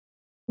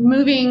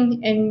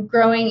moving and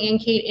growing Ann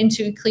Kate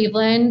into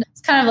Cleveland,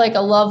 it's kind of like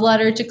a love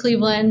letter to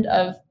Cleveland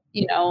of,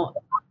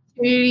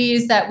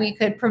 opportunities that we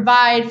could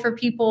provide for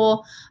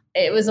people.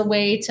 It was a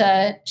way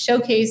to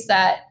showcase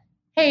that,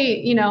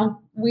 hey,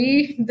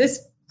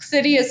 this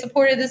city has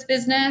supported this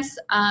business.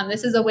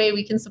 This is a way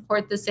we can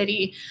support the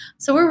city.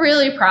 So we're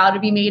really proud to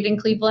be made in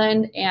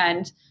Cleveland.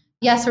 And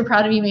yes, we're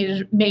proud to be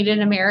made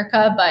in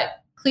America,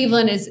 but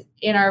Cleveland is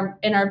in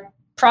our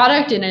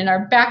product and in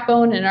our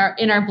backbone and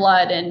in our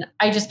blood. And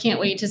I just can't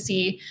wait to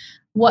see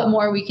what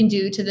more we can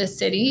do to this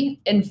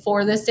city and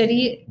for the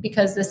city,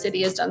 because the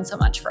city has done so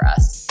much for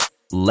us.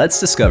 Let's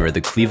discover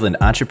the Cleveland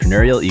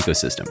entrepreneurial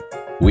ecosystem.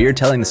 We are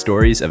telling the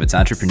stories of its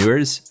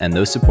entrepreneurs and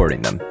those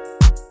supporting them.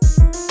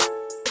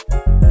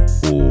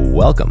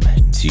 Welcome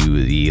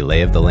to the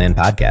Lay of the Land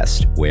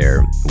podcast,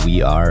 where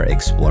we are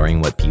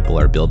exploring what people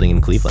are building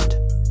in Cleveland.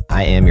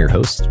 I am your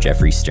host,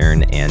 Jeffrey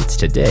Stern, and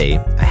today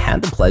I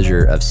had the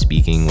pleasure of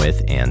speaking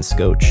with Ann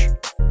Skoch.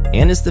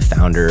 Ann is the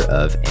founder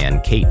of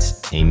Ann Kate,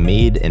 a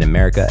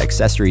made-in-America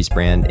accessories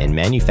brand and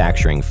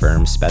manufacturing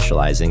firm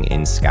specializing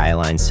in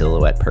Skyline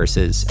silhouette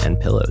purses and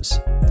pillows.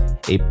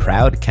 A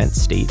proud Kent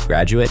State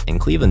graduate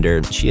and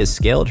Clevelander, she has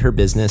scaled her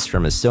business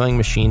from a sewing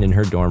machine in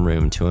her dorm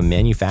room to a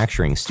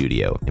manufacturing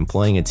studio,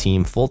 employing a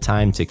team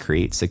full-time to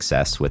create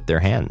success with their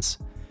hands.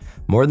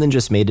 More than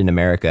just made in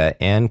America,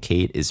 Ann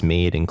Kate is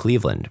made in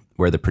Cleveland,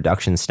 where the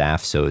production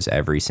staff sews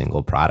every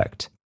single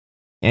product.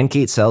 Ann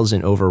Kate sells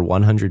in over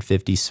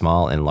 150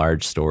 small and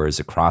large stores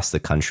across the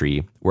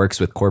country, works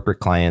with corporate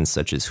clients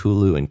such as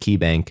Hulu and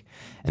KeyBank,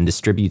 and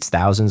distributes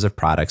thousands of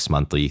products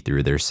monthly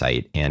through their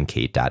site,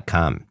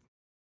 annkate.com.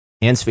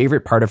 Ann's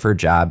favorite part of her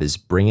job is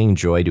bringing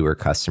joy to her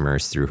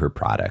customers through her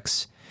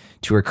products.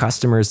 To her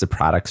customers, the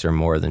products are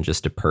more than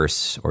just a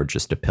purse or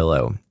just a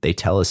pillow. They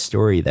tell a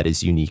story that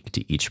is unique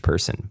to each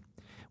person.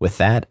 With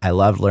that, I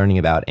loved learning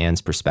about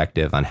Ann's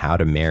perspective on how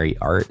to marry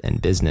art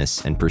and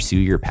business and pursue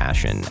your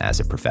passion as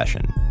a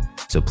profession.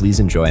 So please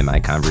enjoy my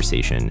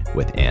conversation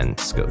with Ann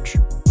Skoch.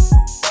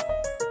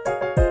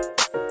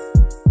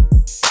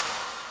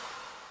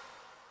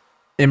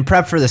 In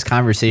prep for this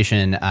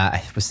conversation,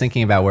 I was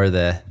thinking about where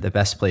the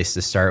best place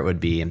to start would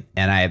be.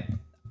 And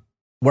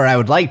where I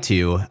would like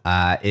to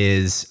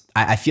is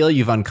I feel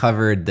you've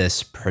uncovered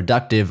this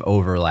productive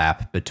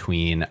overlap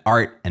between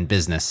art and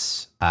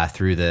business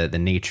through the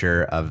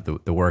nature of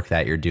the work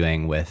that you're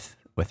doing with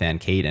Ann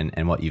Kate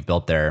and what you've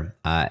built there.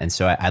 And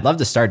so I'd love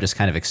to start just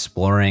kind of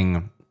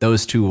exploring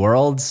those two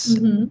worlds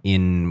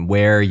in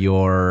where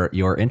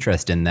your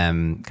interest in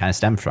them kind of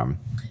stems from.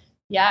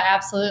 Yeah,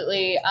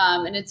 absolutely.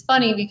 And it's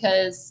funny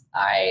because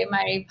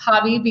my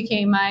hobby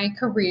became my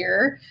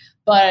career,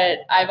 but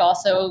I've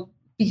also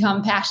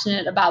become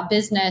passionate about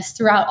business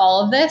throughout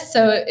all of this.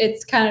 So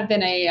it's kind of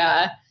been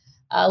a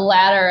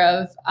ladder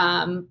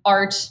of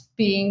art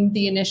being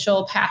the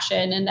initial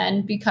passion, and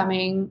then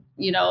becoming,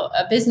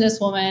 a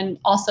businesswoman,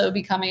 also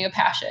becoming a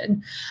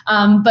passion.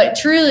 But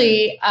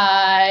truly,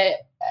 I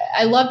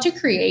love to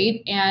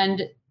create.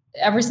 And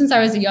ever since I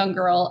was a young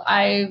girl,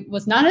 I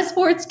was not a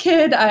sports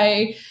kid.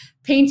 I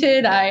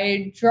painted,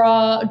 I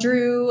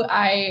drew.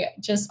 I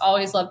just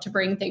always loved to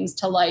bring things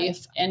to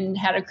life and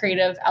had a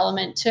creative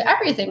element to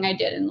everything I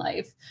did in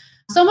life.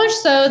 So much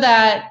so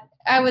that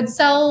I would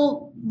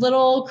sell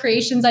little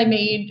creations I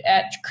made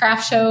at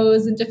craft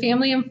shows and to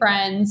family and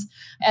friends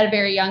at a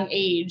very young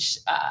age.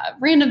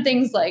 Random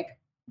things like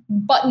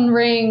button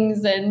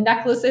rings and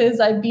necklaces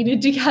I beaded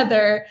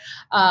together.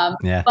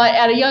 But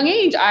at a young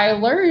age, I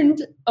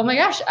learned, oh my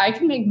gosh, I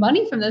can make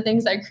money from the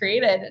things I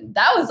created. And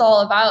that was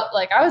all about,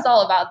 I was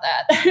all about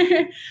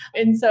that.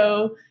 And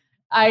so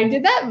I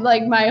did that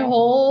my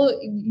whole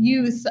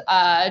youth,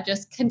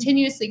 just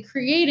continuously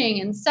creating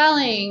and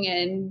selling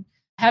and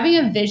having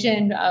a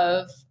vision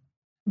of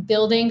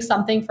building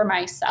something for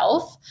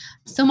myself.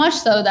 So much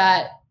so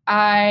that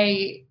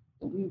I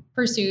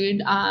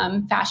pursued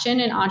fashion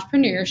and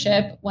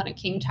entrepreneurship when it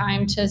came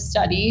time to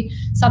study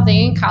something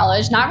in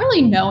college, not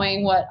really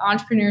knowing what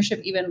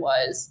entrepreneurship even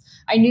was.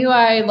 I knew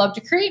I loved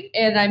to create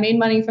and I made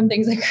money from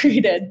things I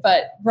created,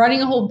 but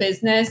running a whole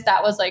business,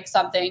 that was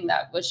something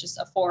that was just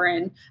a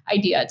foreign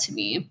idea to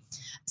me.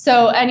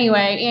 So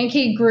anyway, Ann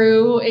Kate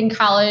grew in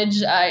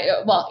college.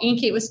 Ann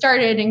Kate was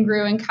started and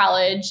grew in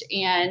college,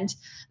 and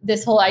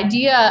this whole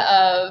idea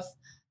of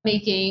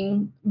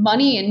making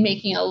money and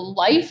making a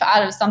life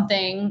out of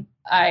something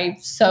I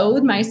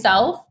sewed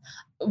myself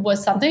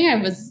was something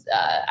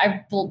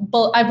I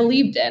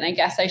believed in, I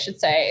guess I should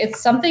say.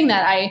 It's something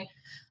that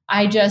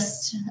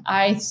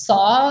I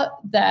saw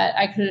that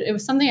it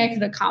was something I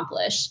could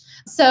accomplish.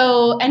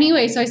 So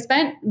anyway, I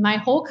spent my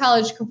whole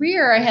college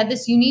career, I had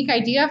this unique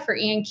idea for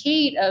Ann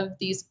Kate of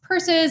these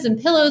purses and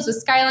pillows with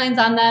skylines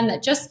on them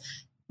that just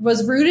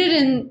was rooted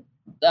in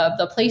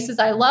the places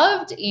I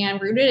loved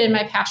and rooted in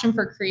my passion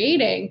for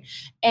creating.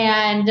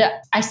 And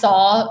I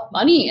saw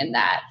money in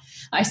that.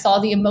 I saw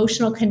the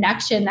emotional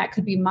connection that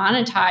could be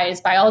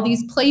monetized by all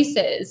these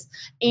places.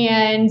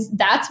 And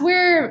that's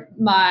where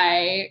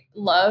my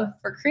love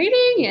for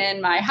creating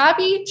and my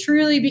hobby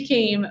truly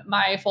became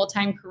my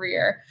full-time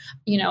career.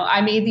 I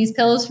made these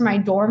pillows for my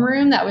dorm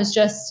room. That was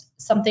just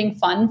something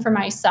fun for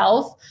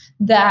myself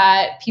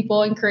that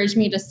people encouraged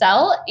me to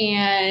sell.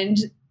 And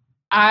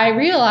I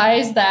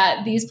realized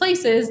that these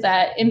places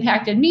that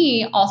impacted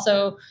me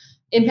also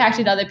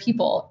impacted other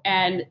people,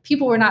 and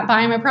people were not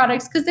buying my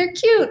products because they're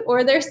cute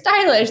or they're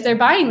stylish. They're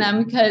buying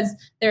them because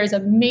there's a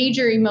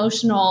major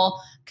emotional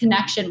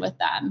connection with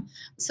them.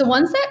 So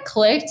once that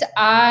clicked,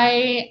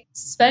 I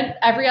spent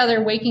every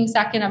other waking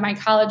second of my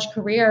college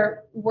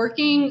career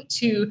working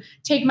to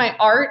take my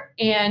art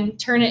and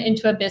turn it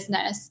into a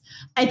business.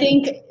 I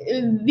think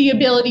the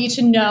ability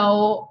to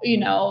know,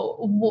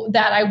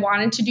 that I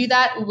wanted to do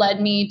that led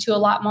me to a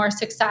lot more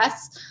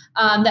success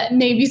that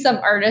maybe some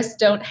artists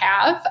don't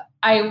have.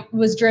 I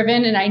was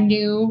driven and I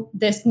knew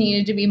this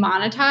needed to be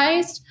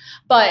monetized.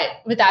 But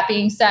with that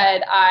being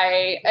said,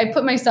 I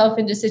put myself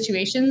into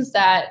situations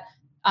that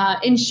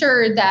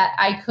ensured that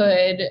I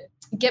could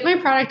get my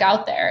product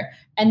out there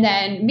and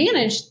then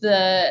manage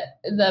the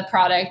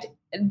product,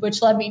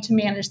 which led me to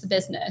manage the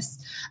business.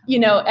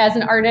 As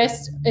an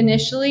artist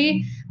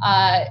initially,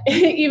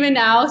 even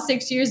now,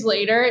 6 years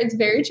later, it's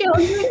very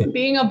challenging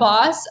being a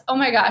boss. Oh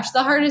my gosh,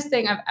 the hardest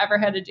thing I've ever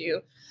had to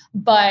do.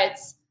 But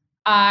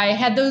I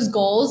had those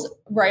goals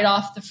right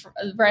off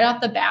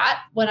the bat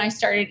when I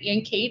started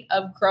Ian Kate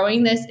of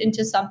growing this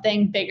into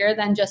something bigger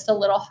than just a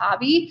little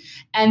hobby.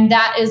 And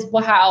that is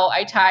how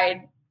I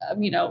tied,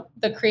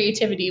 the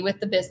creativity with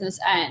the business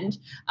end.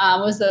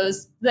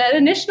 That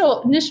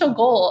initial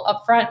goal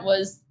up front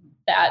was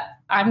that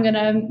I'm going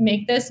to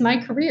make this my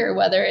career,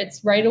 whether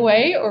it's right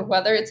away or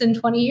whether it's in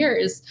 20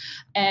 years.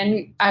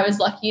 And I was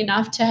lucky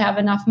enough to have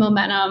enough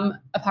momentum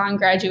upon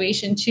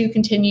graduation to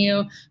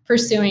continue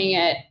pursuing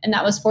it. And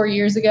that was 4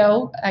 years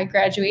ago. I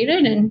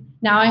graduated, and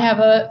now I have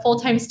a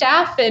full-time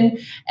staff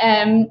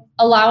and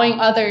allowing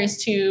others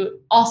to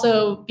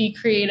also be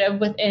creative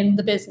within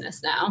the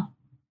business now.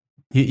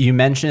 You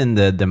mentioned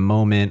the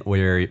moment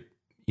where,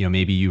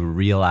 maybe you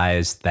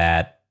realized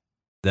that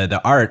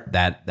the art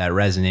that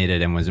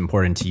resonated and was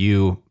important to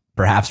you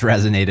perhaps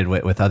resonated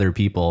with other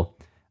people.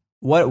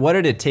 What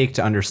did it take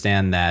to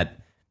understand that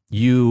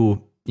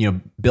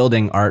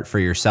building art for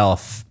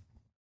yourself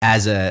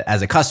as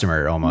a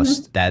customer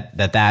almost,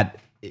 mm-hmm. that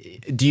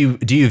do you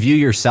view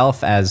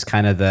yourself as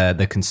kind of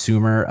the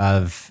consumer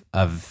of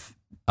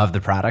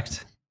the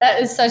product?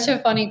 That is such a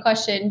funny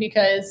question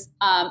because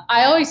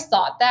I always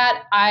thought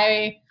that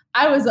I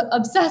was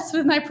obsessed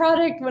with my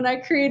product when I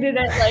created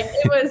it. Like,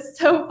 it was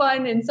so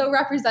fun and so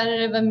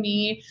representative of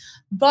me.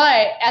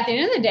 But at the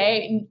end of the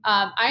day,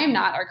 I am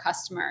not our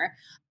customer.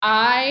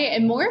 I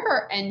am more of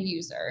our end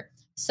user.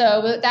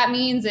 So what that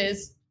means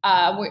is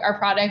our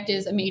product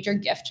is a major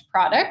gift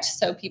product.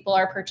 So people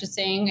are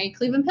purchasing a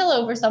Cleveland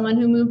pillow for someone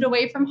who moved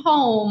away from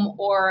home,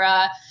 or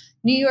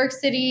New York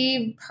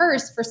City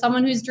purse for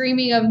someone who's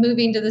dreaming of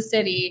moving to the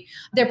city.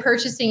 They're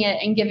purchasing it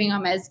and giving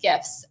them as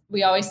gifts.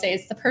 We always say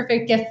it's the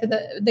perfect gift for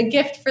the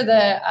gift for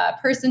the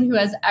person who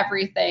has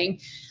everything.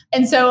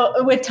 And so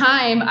with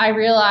time, I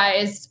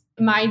realized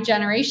my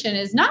generation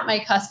is not my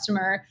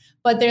customer,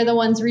 but they're the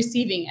ones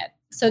receiving it.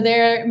 So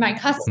my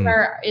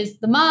customer is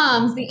the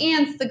moms, the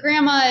aunts, the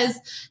grandmas,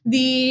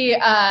 the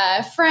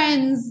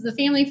friends, the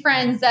family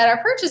friends that are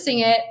purchasing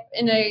it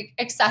in an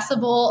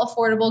accessible,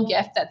 affordable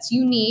gift that's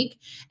unique,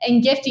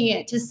 and gifting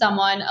it to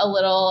someone a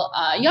little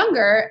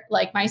younger,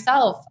 like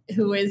myself,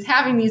 who is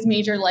having these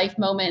major life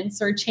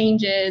moments or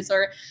changes,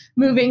 or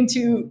moving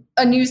to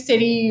a new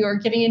city or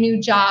getting a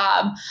new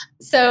job.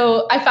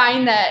 So I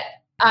find that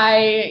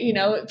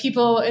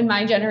people in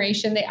my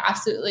generation, they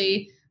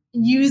absolutely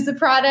use the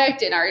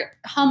product and are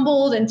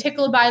humbled and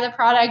tickled by the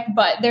product,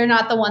 but they're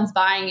not the ones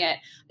buying it.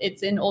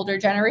 It's an older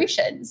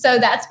generation. So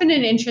that's been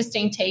an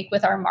interesting take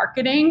with our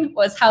marketing,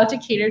 was how to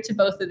cater to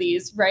both of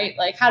these, right?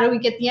 Like, how do we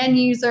get the end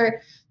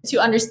user to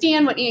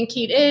understand what Ian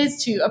Kate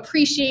is, to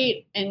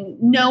appreciate and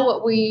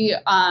know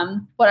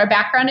what our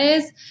background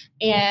is,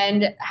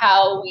 and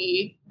how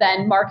we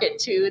then market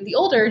to the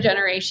older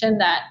generation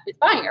that is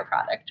buying our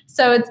product.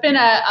 So it's been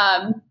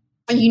a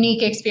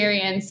unique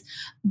experience.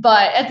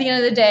 But at the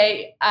end of the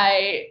day,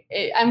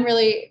 I'm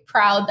really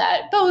proud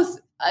that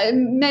both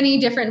many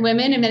different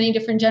women and many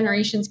different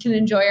generations can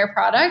enjoy our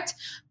product,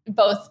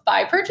 both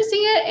by purchasing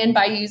it and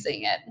by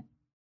using it.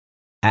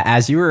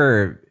 As you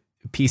were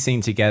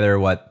piecing together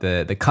what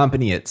the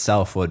company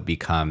itself would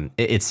become,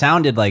 it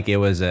sounded like it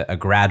was a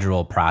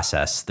gradual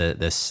process,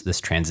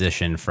 this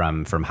transition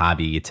from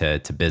hobby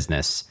to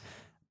business.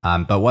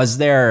 But was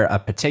there a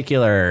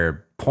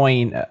particular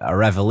point, a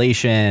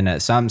revelation,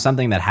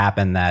 something that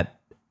happened that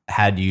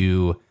had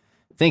you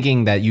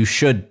thinking that you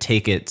should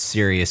take it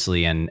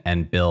seriously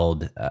and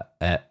build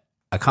a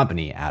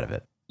company out of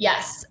it?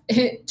 Yes,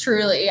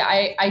 truly.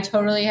 I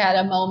totally had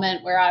a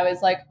moment where I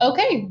was like,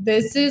 okay,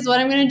 this is what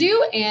I'm going to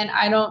do. And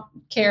I don't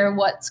care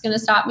what's going to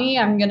stop me.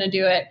 I'm going to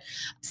do it.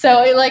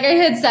 So like I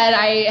had said,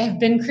 I have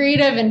been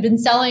creative and been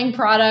selling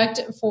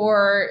product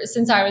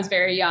since I was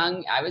very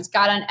young.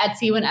 Got on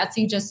Etsy when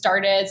Etsy just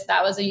started. So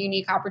that was a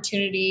unique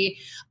opportunity.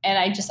 And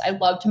I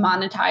love to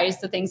monetize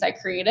the things I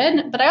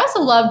created. But I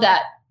also love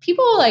that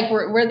people like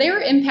where they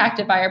were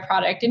impacted by our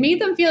product. It made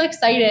them feel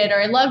excited,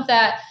 or I love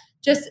that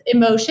just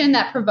emotion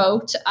that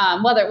provoked,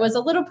 whether it was a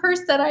little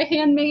purse that I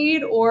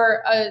handmade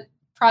or a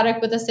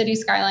product with a city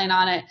skyline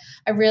on it.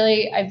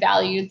 I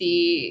value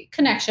the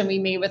connection we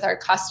made with our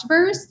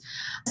customers.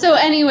 So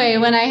anyway,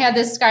 when I had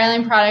this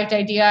skyline product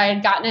idea, I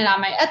had gotten it on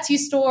my Etsy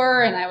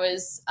store, and I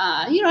was,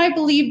 I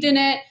believed in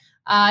it.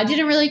 I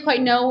didn't really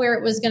quite know where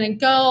it was going to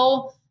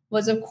go.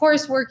 Was of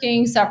course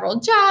working several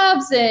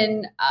jobs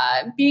and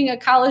being a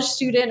college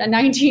student, a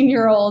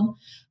 19-year-old.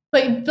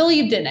 But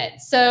believed in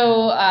it.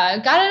 So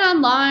got it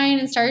online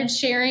and started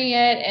sharing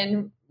it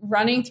and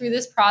running through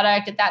this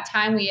product. At that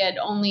time, we had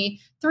only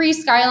 3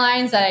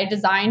 skylines that I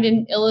designed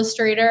in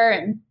Illustrator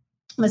and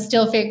was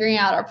still figuring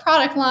out our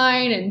product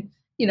line. And,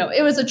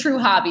 it was a true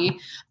hobby.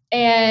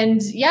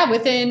 And yeah,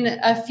 within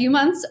a few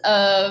months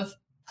of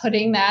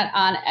putting that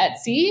on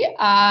Etsy,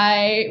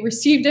 I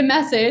received a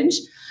message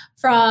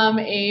from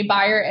a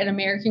buyer at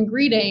American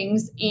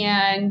Greetings,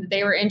 and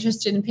they were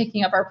interested in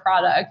picking up our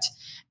product.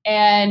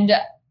 And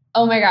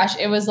oh my gosh,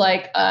 it was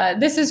like,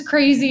 this is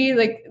crazy.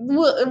 Like,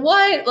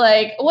 what?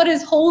 Like, what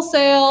is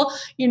wholesale?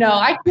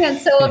 I can't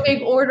sell a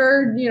big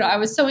order. I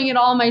was sewing it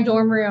all in my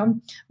dorm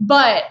room,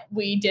 but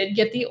we did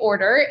get the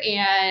order,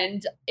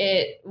 and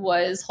it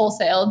was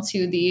wholesaled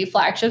to the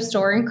flagship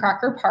store in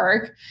Crocker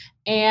Park.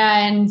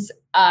 And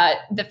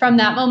from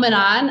that moment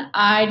on,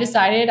 I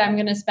decided I'm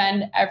going to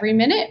spend every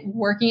minute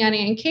working on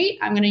Aunt Kate.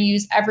 I'm going to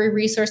use every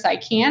resource I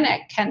can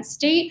at Kent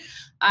State.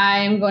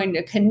 I'm going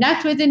to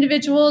connect with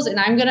individuals, and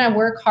I'm going to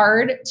work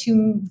hard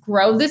to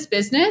grow this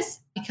business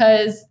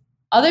because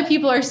other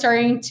people are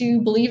starting to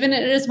believe in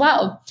it as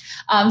well.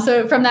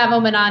 So from that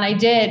moment on, I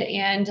did.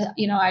 And,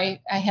 I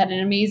had an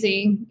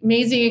amazing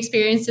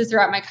experiences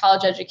throughout my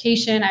college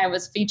education. I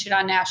was featured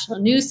on national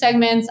news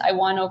segments. I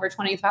won over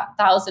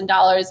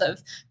 $20,000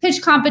 of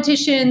pitch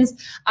competitions.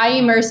 I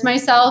immersed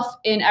myself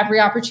in every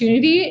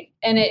opportunity,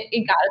 and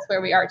it got us where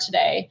we are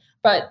today.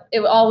 But it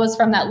all was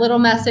from that little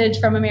message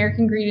from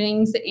American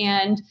Greetings,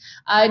 and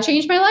it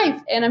changed my life.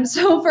 And I'm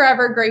so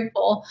forever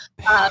grateful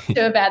to have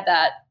had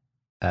that.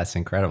 That's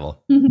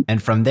incredible.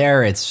 And from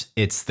there, it's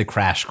the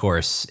crash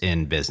course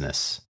in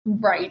business.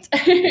 Right.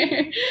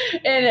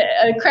 And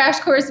a crash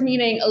course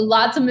meaning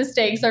lots of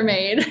mistakes are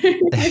made.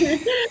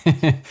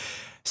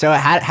 So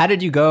how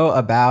did you go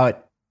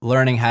about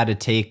learning how to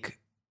take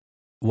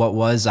what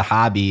was a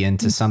hobby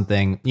into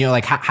something,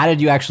 like how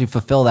did you actually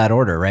fulfill that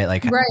order, right?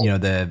 Like,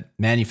 right. The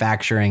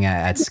manufacturing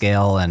at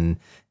scale and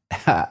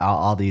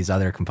all these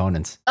other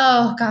components.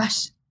 Oh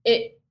gosh,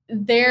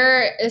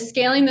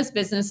 scaling this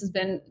business has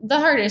been the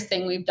hardest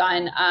thing we've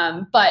done,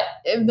 but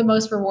the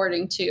most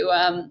rewarding too.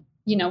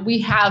 We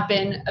have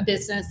been a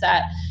business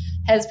that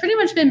has pretty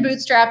much been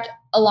bootstrapped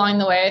along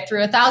the way. I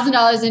threw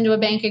 $1,000 into a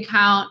bank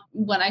account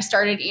when I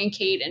started Aunt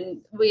Kate,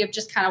 and we have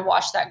just kind of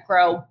watched that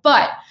grow.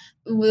 But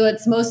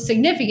what's most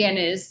significant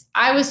is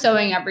I was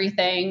sewing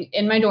everything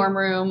in my dorm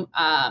room,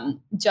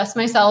 just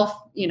myself,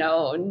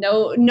 no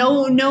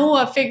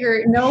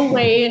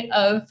way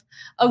of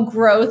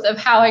growth of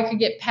how I could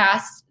get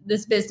past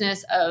this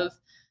business of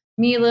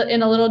me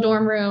in a little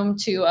dorm room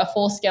to a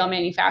full scale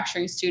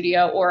manufacturing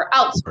studio or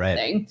outsourcing.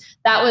 Right.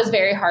 That was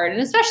very hard,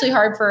 and especially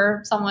hard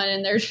for someone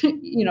in their,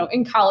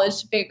 in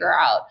college to figure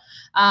out.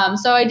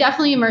 So I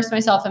definitely immersed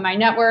myself in my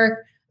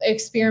network,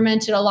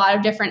 experimented a lot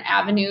of different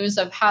avenues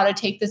of how to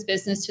take this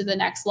business to the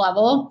next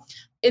level.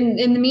 In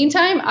the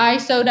meantime, I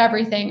sewed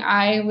everything.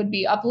 I would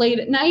be up late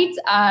at night.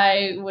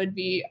 I would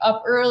be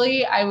up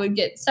early. I would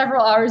get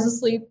several hours of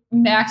sleep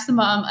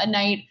maximum a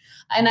night,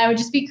 and I would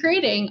just be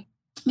creating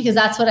because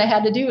that's what I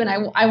had to do, and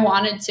I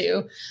wanted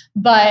to.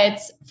 But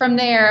from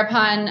there,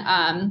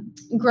 upon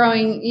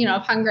growing,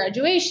 upon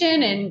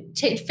graduation and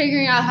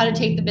figuring out how to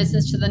take the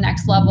business to the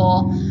next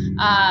level,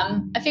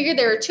 I figured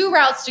there were 2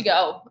 routes to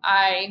go.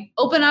 I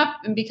open up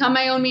and become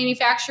my own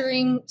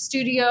manufacturing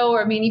studio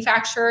or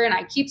manufacturer, and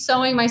I keep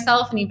sewing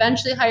myself and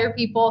eventually hire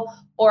people,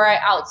 or I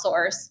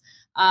outsource.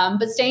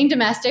 But staying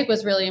domestic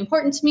was really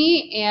important to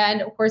me,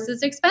 and of course,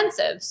 it's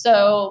expensive.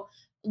 So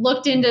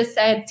looked into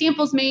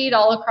samples made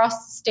all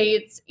across the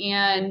states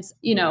and,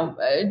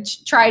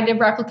 tried to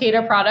replicate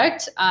our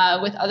product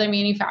with other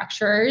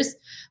manufacturers,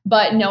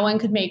 but no one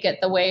could make it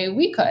the way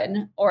we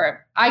could,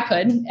 or I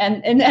could.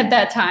 And at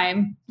that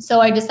time, so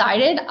I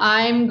decided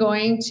I'm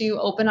going to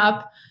open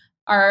up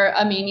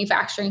a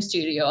manufacturing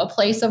studio, a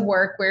place of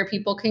work where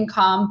people can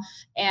come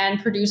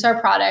and produce our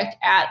product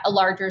at a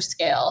larger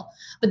scale.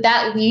 But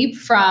that leap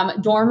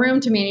from dorm room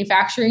to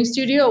manufacturing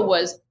studio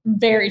was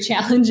very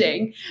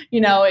challenging.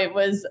 It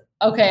was,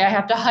 okay, I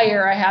have to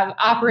hire, I have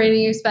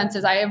operating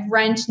expenses, I have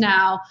rent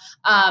now,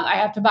 I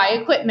have to buy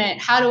equipment.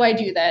 How do I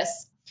do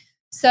this?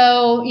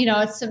 So,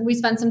 we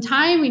spent some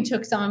time, we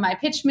took some of my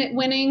pitch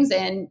winnings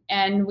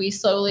and we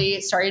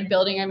slowly started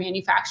building a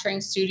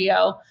manufacturing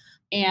studio.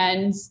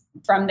 And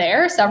from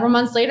there, several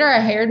months later, I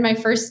hired my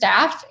first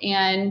staff,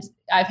 and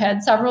I've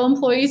had several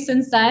employees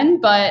since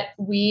then, but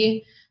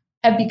we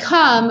have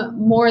become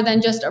more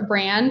than just a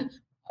brand.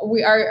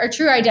 Our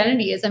true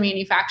identity is a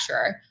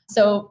manufacturer.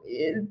 So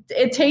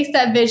it takes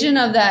that vision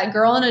of that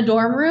girl in a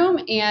dorm room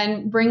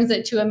and brings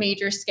it to a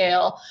major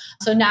scale.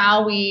 So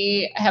now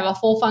we have a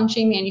full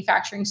functioning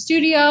manufacturing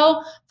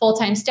studio,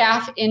 full-time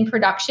staff in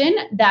production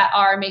that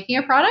are making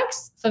our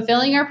products,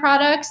 fulfilling our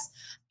products,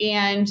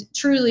 and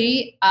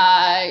truly,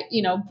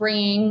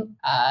 bringing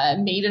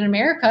made in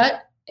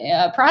America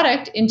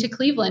product into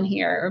Cleveland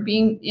here, or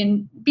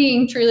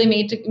being truly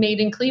made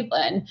in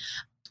Cleveland.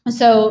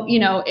 So,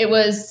 it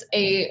was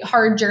a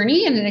hard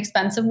journey and an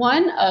expensive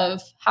one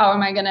of how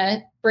am I going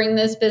to bring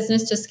this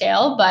business to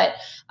scale, but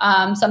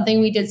something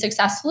we did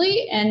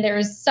successfully. And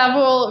there's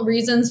several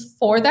reasons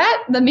for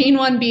that. The main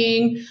one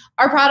being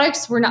our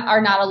products are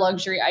not a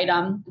luxury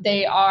item.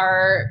 They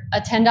are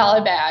a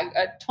 $10 bag,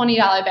 a $20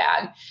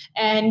 bag,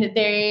 and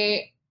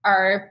they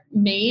are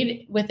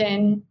made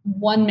within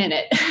 1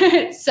 minute.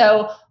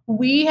 So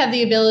we have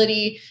the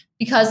ability,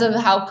 because of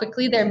how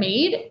quickly they're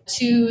made,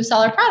 to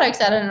sell our products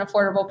at an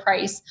affordable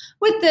price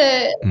with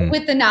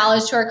the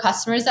knowledge to our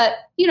customers that,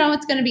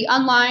 it's going to be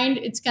unlined.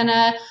 It's going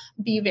to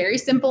be very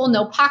simple,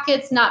 no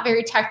pockets, not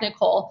very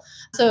technical.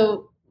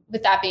 So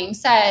with that being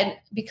said,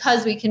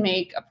 because we can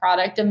make a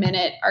product a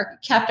minute,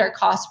 kept our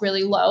costs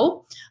really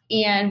low,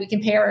 and we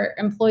can pay our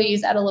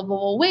employees at a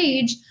livable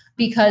wage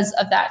because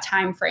of that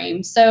time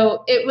frame.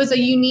 So it was a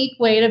unique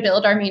way to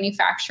build our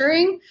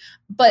manufacturing,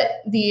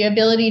 but the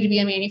ability to be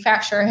a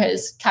manufacturer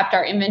has kept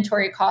our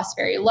inventory costs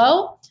very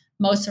low.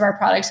 Most of our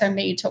products are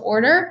made to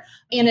order,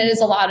 and it has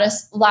allowed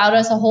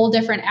us a whole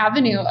different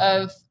avenue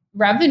of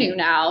revenue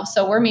now.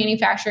 So we're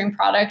manufacturing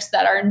products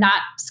that are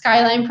not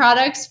Skyline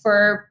products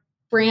for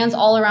brands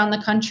all around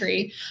the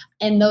country.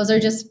 And those are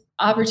just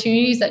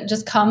opportunities that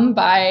just come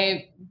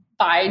by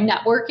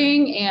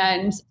networking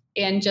and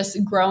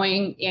just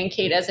growing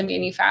Ankate as a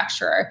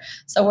manufacturer.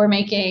 So we're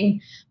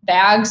making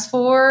bags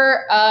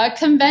for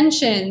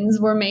conventions.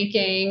 We're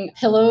making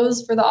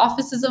pillows for the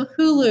offices of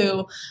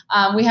Hulu.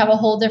 We have a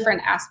whole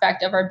different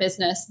aspect of our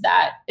business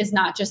that is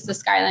not just the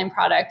Skyline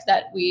product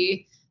that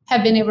we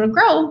have been able to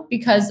grow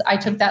because I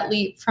took that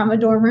leap from a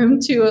dorm room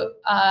to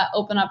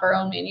open up our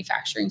own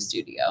manufacturing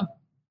studio.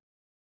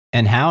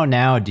 And how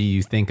now do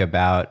you think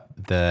about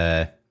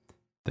the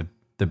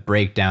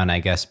breakdown, I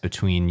guess,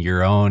 between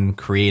your own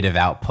creative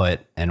output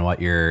and what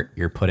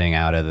you're putting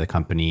out of the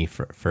company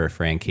for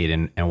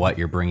Ankate and what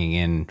you're bringing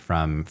in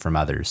from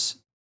others?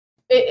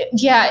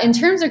 In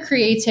terms of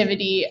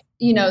creativity,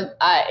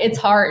 it's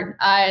hard.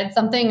 It's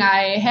something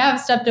I have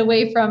stepped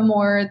away from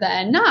more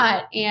than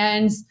not.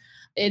 And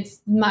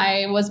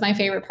was my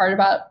favorite part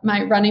about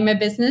running my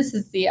business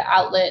is the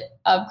outlet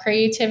of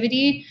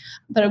creativity.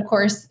 But of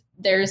course,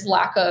 there's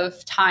lack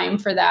of time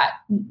for that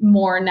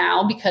more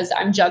now because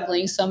I'm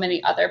juggling so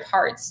many other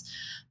parts.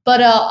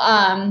 But,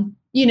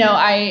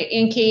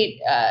 Ankate,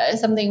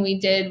 something we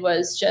did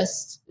was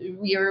just,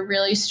 we were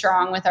really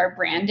strong with our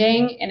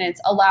branding, and it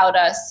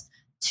allows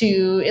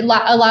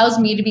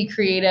me to be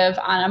creative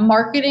on a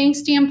marketing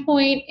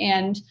standpoint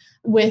and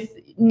with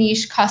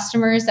niche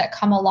customers that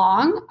come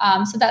along.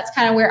 So that's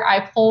kind of where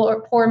I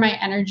pour my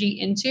energy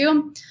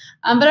into.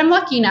 But I'm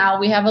lucky now.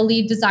 We have a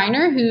lead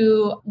designer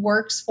who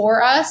works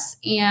for us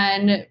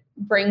and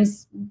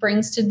brings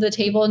to the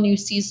table new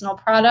seasonal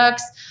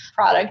products,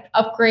 product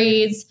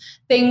upgrades,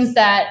 things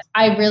that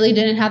I really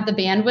didn't have the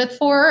bandwidth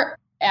for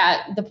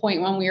at the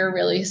point when we were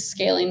really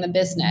scaling the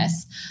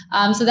business.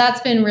 So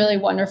that's been really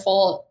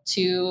wonderful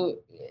to,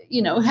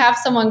 have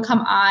someone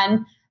come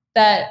on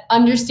that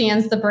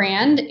understands the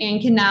brand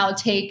and can now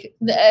take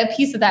a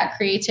piece of that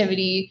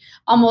creativity.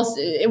 Almost,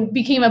 it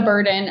became a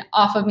burden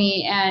off of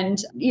me,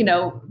 and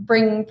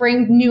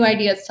bring new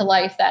ideas to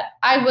life that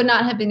I would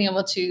not have been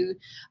able to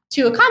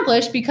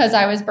accomplish because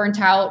I was burnt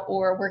out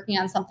or working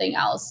on something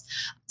else.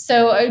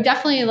 So I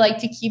definitely like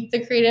to keep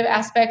the creative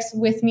aspects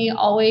with me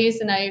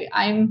always, and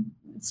I'm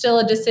still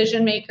a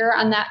decision maker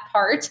on that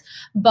part,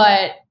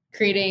 but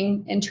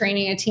creating and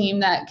training a team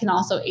that can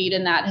also aid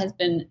in that has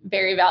been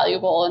very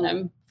valuable, and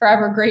I'm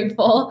forever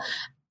grateful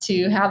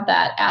to have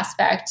that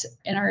aspect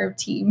in our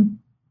team.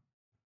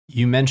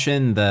 You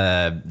mentioned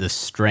the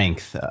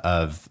strength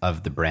of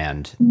the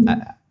brand.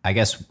 Mm-hmm. I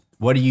guess,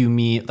 what do you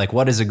mean? Like,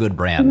 what is a good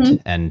brand, mm-hmm.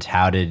 and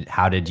how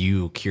did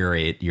you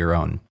curate your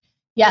own?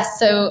 Yes.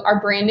 So our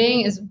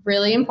branding is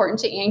really important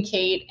to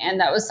Ankate.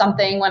 And that was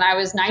something when I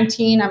was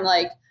 19, I'm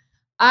like,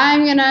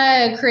 I'm going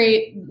to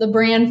create the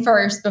brand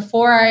first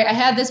before I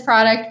had this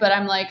product. But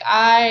I'm like,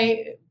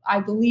 I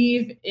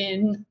believe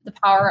in the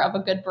power of a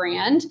good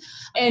brand,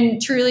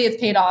 and truly it's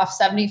paid off.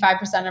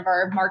 75% of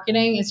our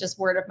marketing is just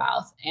word of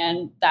mouth,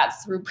 and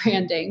that's through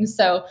branding.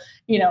 So,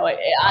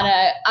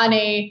 on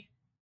a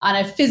On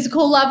a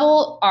physical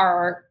level,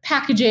 our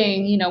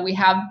packaging, we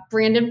have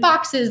branded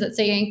boxes that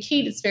say Aunt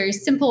Kate. It's very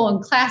simple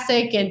and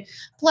classic and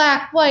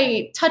black,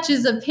 white,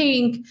 touches of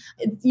pink.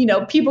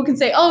 People can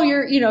say, oh,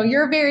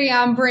 you're very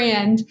on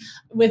brand,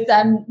 with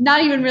them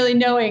not even really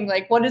knowing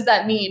like, what does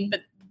that mean?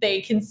 But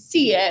they can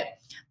see it.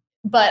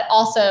 But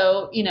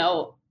also,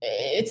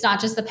 it's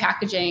not just the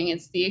packaging,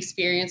 it's the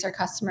experience our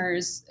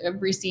customers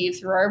receive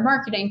through our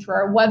marketing, through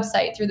our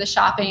website, through the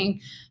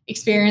shopping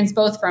experience,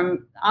 both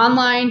from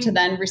online to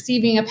then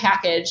receiving a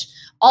package.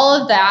 All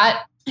of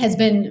that has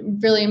been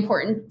really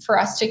important for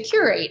us to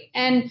curate.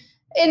 And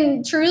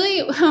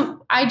truly,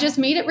 I just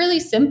made it really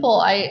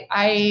simple.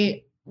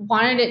 I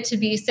wanted it to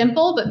be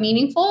simple but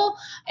meaningful.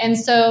 And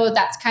so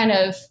that's kind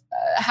of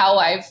how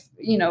I've,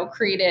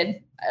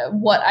 created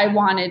what I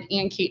wanted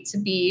Aunt Kate to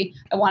be.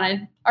 I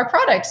wanted our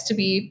products to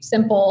be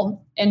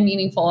simple and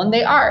meaningful, and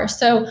they are.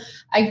 So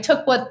I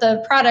took what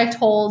the product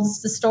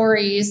holds, the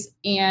stories,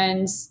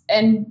 and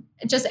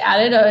just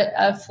added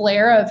a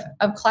flair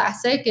of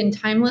classic and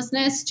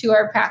timelessness to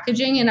our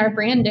packaging and our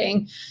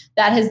branding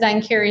that has then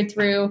carried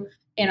through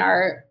in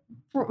our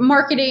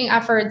marketing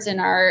efforts, in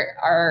our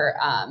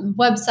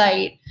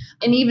website,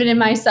 and even in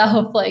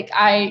myself. Like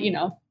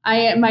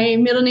my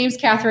middle name's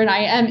Catherine. I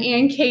am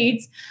Aunt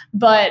Kate,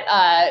 but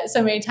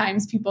so many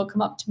times people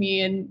come up to me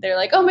and they're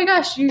like, "Oh my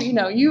gosh,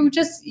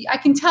 I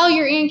can tell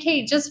you're Aunt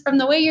Kate just from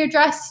the way you're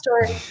dressed."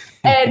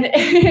 And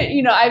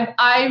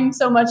I'm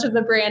so much of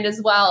the brand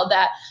as well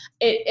that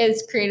it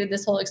has created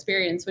this whole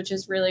experience, which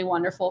is really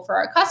wonderful for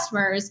our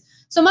customers.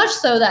 So much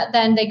so that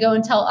then they go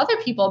and tell other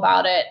people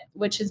about it,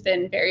 which has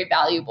been very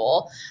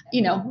valuable.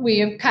 We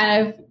have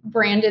kind of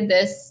branded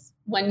this.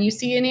 When you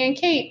see an Aunt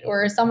Kate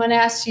or someone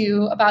asks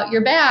you about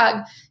your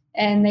bag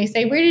and they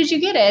say, "Where did you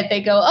get it?"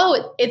 They go,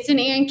 "Oh, it's an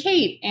Aunt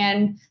Kate."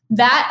 And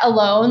that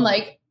alone,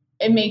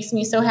 it makes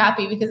me so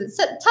happy because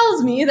it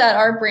tells me that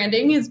our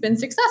branding has been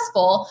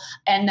successful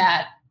and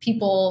that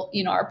people,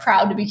 are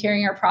proud to be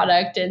carrying our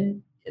product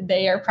and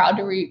they are proud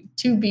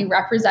to be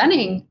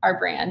representing our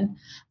brand.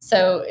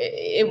 So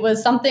it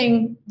was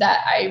something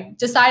that I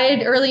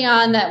decided early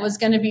on that was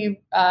going to be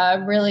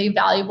really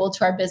valuable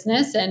to our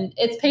business, and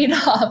it's paid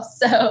off.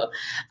 So,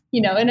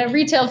 in a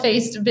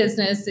retail-faced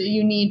business,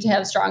 you need to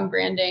have strong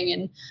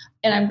branding,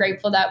 and I'm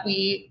grateful that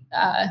we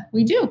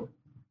do.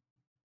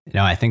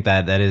 I think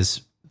that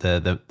is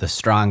the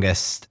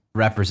strongest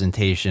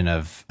representation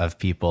of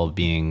people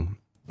being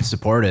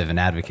supportive and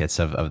advocates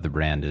of the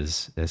brand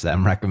is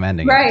them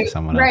recommending it to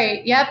someone else.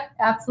 Right. Yep.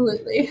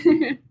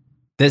 Absolutely.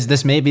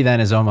 This maybe then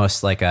is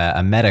almost like a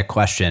meta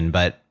question,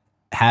 but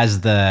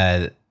has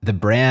the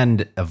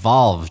brand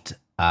evolved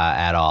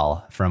at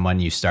all from when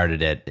you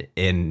started it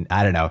in,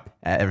 I don't know,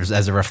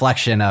 as a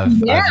reflection of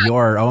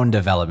your own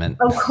development?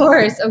 Of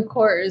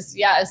course.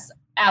 Yes,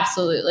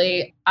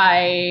 absolutely.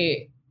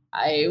 I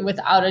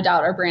without a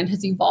doubt, our brand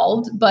has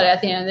evolved, but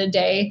at the end of the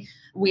day,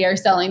 we are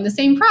selling the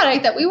same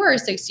product that we were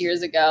 6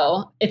 years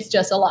ago. It's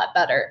just a lot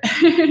better.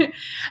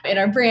 And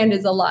our brand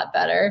is a lot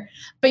better.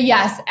 But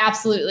yes,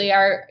 absolutely.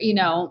 Our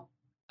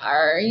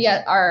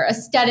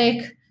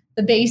aesthetic,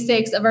 the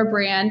basics of our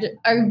brand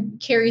are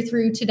carry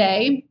through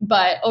today.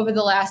 But over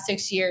the last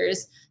 6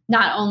 years,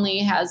 not only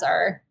has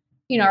our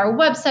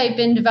website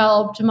been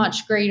developed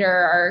much greater,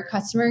 our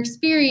customer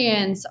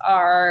experience,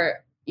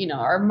 our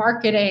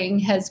marketing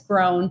has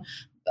grown,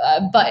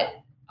 but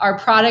our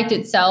product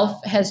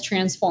itself has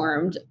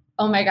transformed.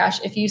 Oh my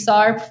gosh, if you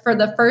saw for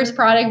the first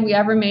product we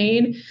ever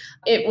made,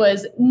 it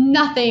was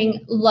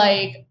nothing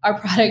like our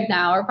product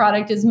now. Our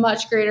product is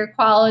much greater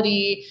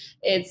quality.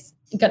 It's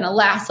going to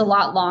last a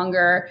lot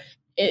longer.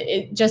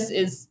 It just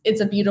is, it's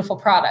a beautiful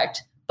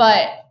product.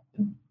 But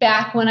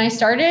back when I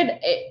started,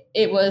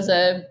 it was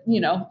a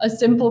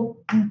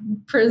simple,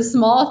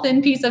 small,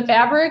 thin piece of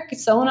fabric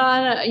sewn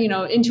on,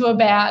 into a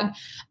bag.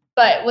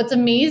 But what's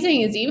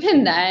amazing is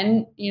even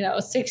then,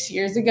 6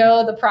 years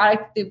ago, the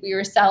product that we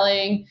were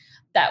selling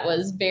that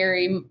was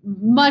very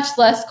much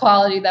less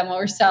quality than what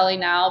we're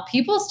selling now,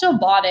 people still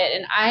bought it.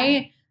 And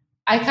I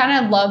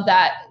kind of love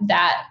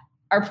that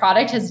our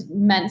product has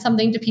meant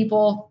something to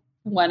people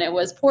when it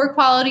was poor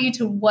quality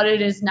to what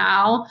it is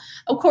now.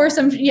 Of course,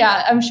 I'm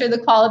sure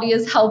the quality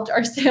has helped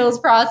our sales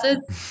process,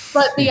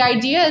 but the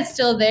idea is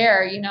still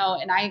there,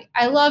 and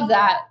I love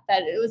that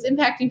it was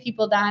impacting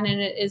people then and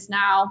it is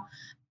now.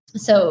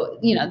 So,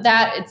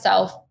 that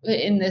itself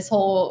in this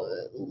whole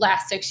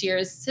last 6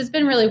 years has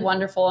been really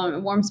wonderful and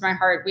it warms my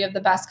heart. We have the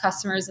best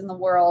customers in the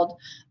world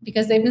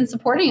because they've been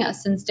supporting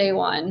us since day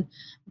one.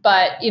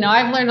 But,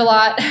 I've learned a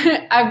lot.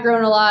 I've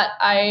grown a lot.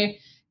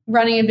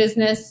 Running a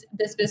business,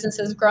 this business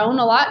has grown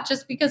a lot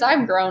just because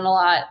I've grown a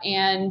lot.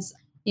 And,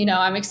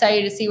 I'm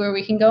excited to see where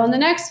we can go in the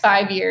next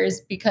 5 years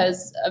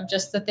because of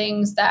just the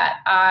things that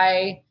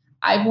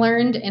I've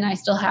learned and I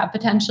still have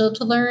potential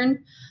to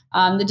learn.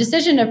 The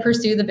decision to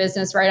pursue the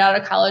business right out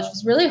of college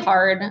was really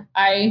hard.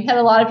 I had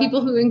a lot of people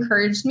who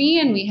encouraged me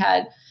and we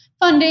had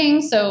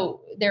funding.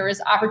 So there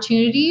was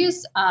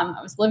opportunities.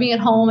 I was living at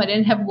home. I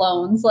didn't have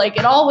loans.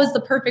 It all was the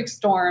perfect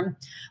storm.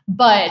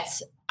 But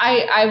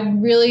I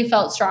really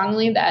felt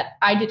strongly that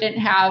I didn't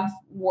have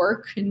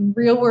work and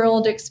real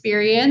world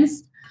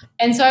experience.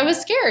 And so I was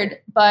scared,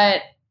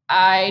 but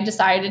I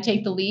decided to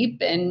take the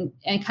leap and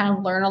kind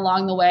of learn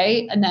along the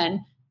way, and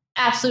then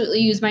absolutely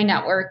use my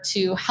network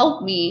to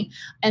help me.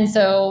 And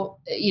so,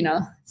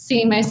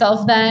 seeing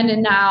myself then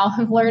and now,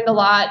 I've learned a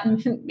lot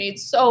and made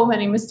so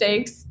many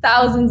mistakes,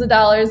 thousands of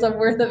dollars of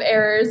worth of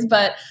errors,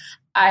 but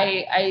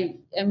I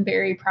am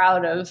very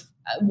proud of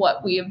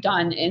what we have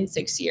done in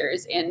 6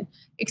 years and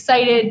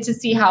excited to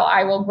see how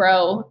I will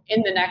grow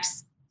in the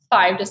next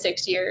 5 to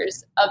 6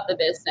 years of the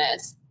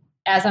business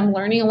as I'm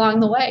learning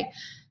along the way.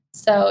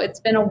 So it's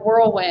been a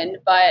whirlwind,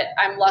 but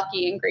I'm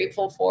lucky and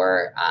grateful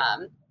for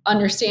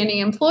understanding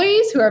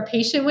employees who are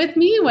patient with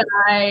me when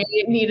I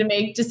need to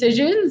make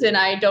decisions and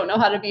I don't know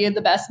how to be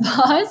the best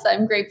boss.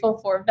 I'm grateful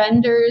for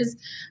vendors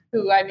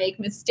who I make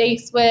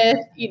mistakes with,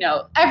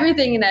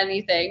 everything and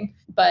anything.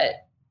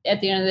 But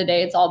at the end of the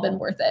day, it's all been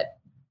worth it.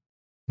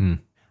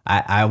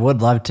 I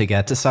would love to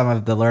get to some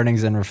of the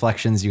learnings and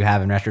reflections you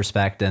have in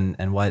retrospect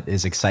and what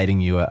is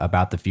exciting you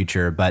about the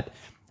future. But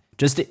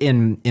just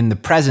in the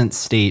present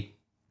state,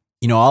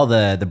 all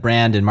the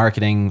brand and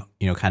marketing,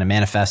 kind of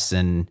manifests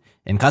in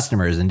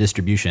customers and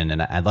distribution.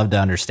 And I'd love to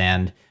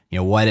understand,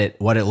 what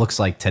it looks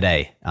like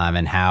today,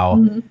 and how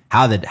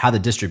the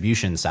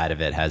distribution side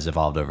of it has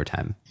evolved over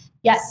time.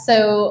 Yes.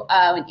 So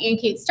when Ian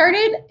Kate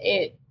started,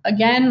 it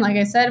again, like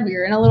I said, we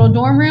were in a little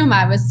dorm room.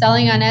 I was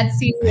selling on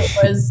Etsy. It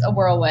was a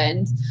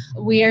whirlwind.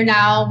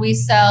 We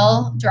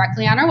sell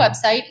directly on our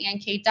website,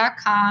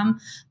 iankate.com.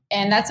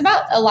 And that's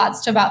about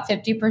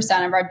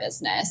 50% of our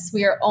business.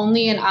 We are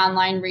only an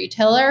online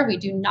retailer. We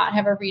do not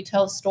have a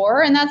retail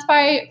store. And that's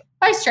by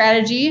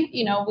strategy.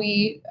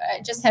 We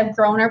just have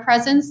grown our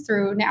presence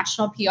through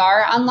national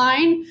PR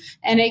online,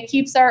 and it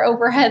keeps our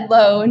overhead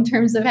low in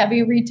terms of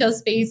having retail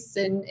space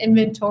and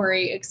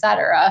inventory, et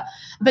cetera.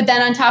 But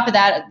then on top of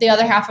that, the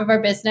other half of our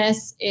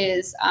business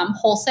is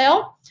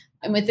wholesale.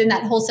 And within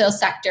that wholesale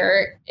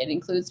sector, it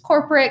includes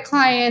corporate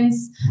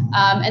clients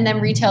and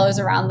then retailers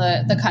around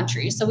the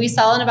country. So we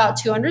sell in about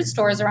 200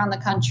 stores around the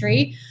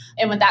country.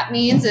 And what that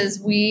means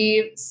is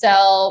we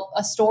sell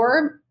a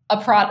store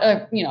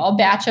a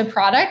batch of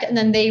product, and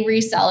then they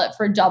resell it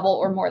for double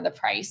or more the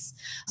price.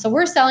 So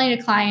we're selling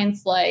to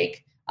clients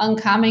like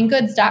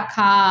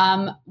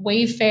uncommongoods.com,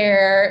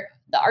 Wayfair,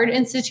 the Art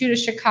Institute of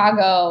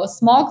Chicago,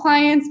 small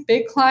clients,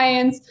 big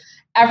clients,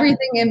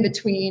 everything in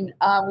between.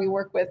 We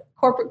work with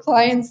corporate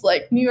clients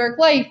like New York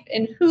Life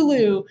and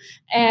Hulu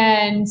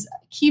and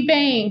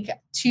KeyBank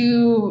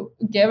to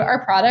give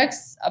our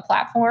products a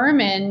platform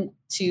and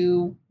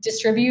to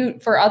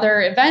distribute for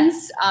other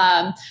events,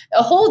 a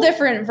whole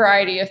different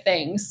variety of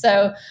things.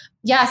 So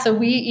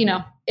we,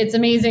 it's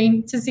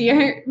amazing to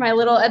see my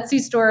little Etsy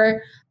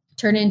store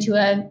turn into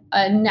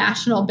a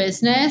national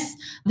business.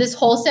 This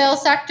wholesale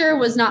sector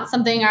was not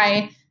something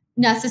I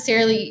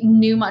necessarily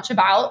knew much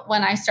about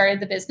when I started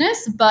the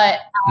business,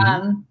 but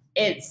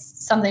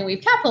it's something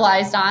we've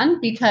capitalized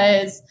on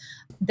because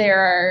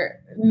there are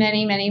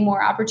many, many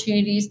more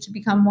opportunities to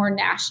become more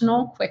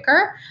national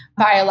quicker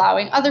by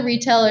allowing other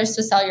retailers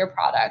to sell your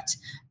product.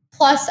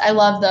 Plus, I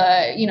love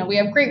we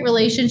have great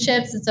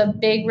relationships. It's a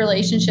big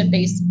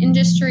relationship-based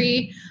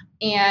industry,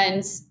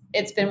 and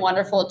it's been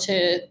wonderful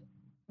to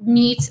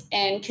meet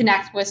and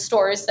connect with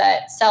stores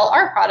that sell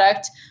our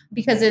product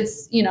because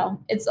it's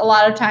a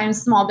lot of times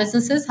small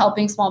businesses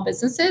helping small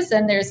businesses,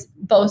 and there's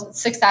both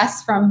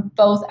success from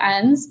both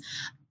ends.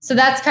 So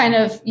that's kind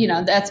of,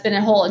 that's been a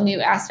whole new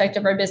aspect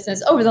of our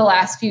business over the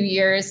last few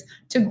years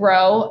to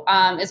grow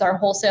is our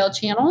wholesale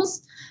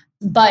channels.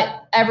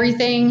 But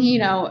everything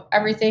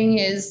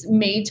is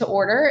made to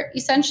order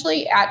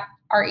essentially at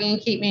our Ian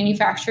Kate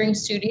manufacturing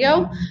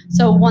studio.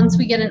 So once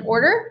we get an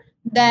order,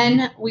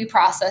 then we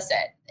process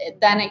it.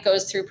 Then it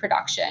goes through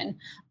production.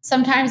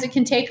 Sometimes it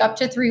can take up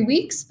to 3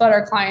 weeks, but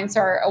our clients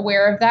are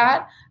aware of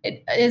that.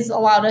 It has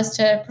allowed us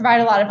to provide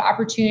a lot of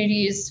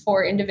opportunities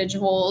for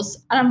individuals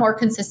on a more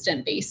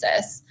consistent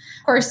basis.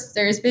 Of course,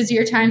 there's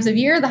busier times of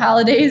year, the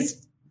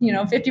holidays,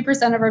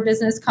 50% of our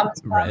business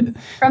comes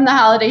from the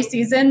holiday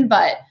season,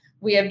 but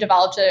we have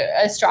developed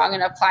a strong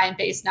enough client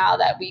base now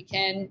that we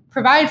can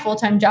provide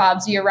full-time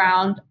jobs year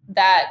round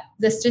that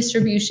this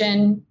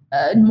distribution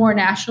more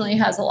nationally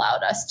has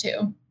allowed us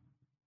to.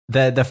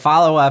 The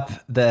follow-up,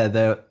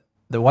 the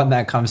one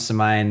that comes to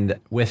mind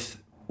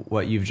with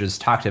what you've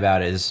just talked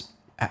about is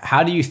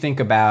how do you think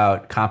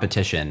about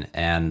competition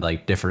and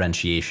like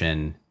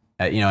differentiation?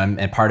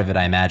 And part of it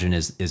I imagine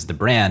is the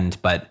brand,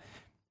 but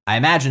I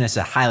imagine it's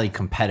a highly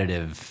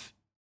competitive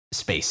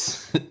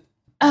space.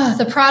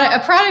 A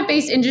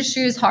product-based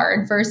industry is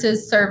hard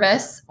versus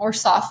service or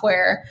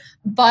software.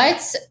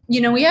 But,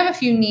 we have a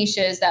few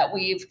niches that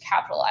we've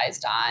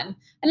capitalized on.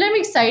 And I'm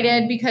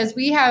excited because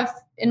we have,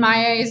 in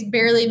my eyes,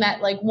 barely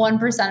met like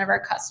 1% of our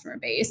customer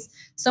base.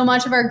 So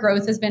much of our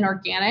growth has been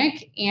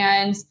organic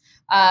and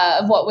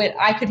what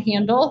I could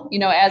handle,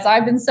 as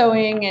I've been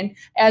sewing and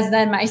as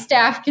then my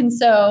staff can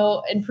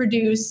sew and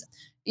produce.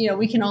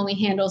 we can only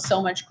handle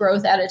so much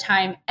growth at a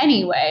time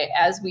anyway,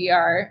 as we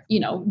are,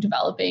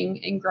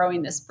 developing and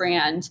growing this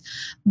brand.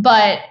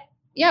 But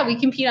yeah, we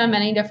compete on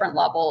many different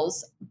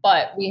levels,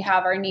 but we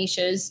have our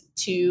niches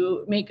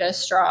to make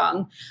us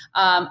strong.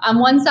 On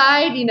one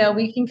side,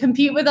 we can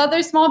compete with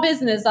other small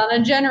business on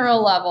a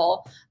general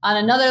level. On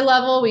another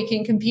level, we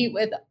can compete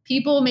with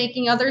people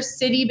making other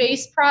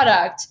city-based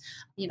product,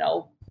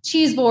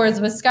 cheese boards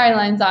with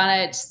skylines on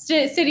it,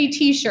 city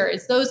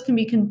t-shirts. Those can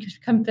be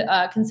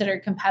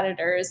considered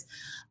competitors.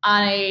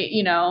 On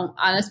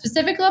a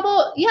specific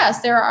level,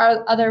 yes, there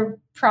are other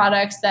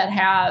products that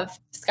have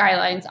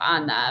skylines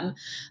on them.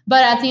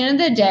 But at the end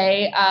of the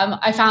day,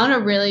 I found a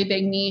really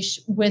big niche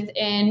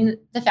within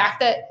the fact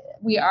that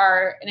we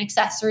are an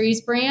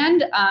accessories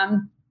brand.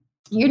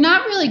 You're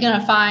not really going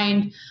to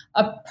find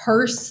a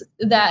purse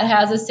that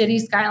has a city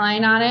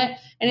skyline on it.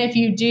 And if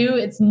you do,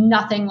 it's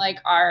nothing like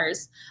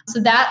ours.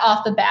 So that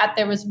off the bat,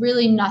 there was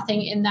really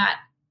nothing in that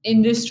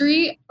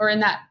industry or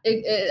in that,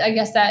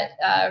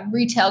 that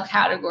retail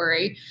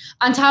category.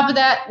 On top of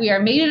that, we are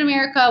made in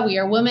America, we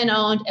are women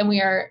owned, and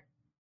we are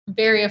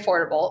very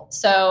affordable.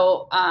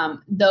 So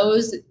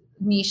those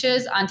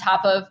niches on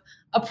top of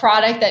a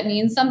product that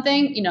means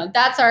something,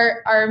 that's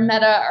our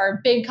meta, our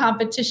big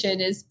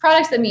competition is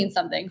products that mean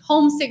something.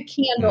 Homesick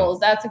candles,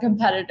 that's a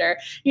competitor.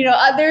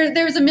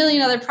 There's a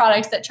million other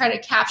products that try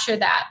to capture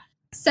that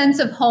sense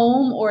of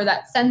home or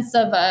that sense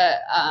of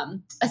a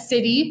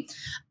city.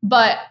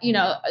 But,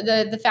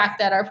 the fact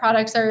that our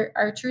products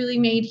are truly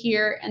made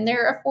here and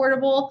they're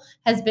affordable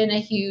has been a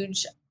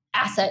huge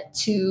asset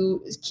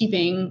to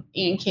keeping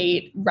Ann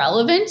Kate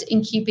relevant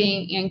and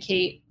keeping Ann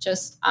Kate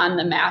just on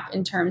the map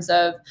in terms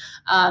of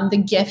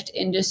the gift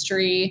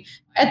industry.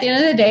 At the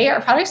end of the day,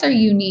 our products are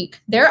unique.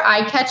 They're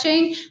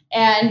eye-catching,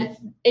 and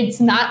it's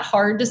not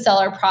hard to sell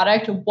our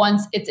product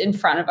once it's in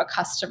front of a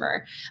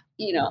customer.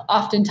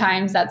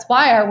 Oftentimes that's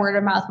why our word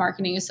of mouth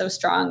marketing is so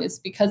strong, is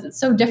because it's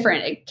so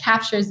different. It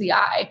captures the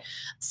eye.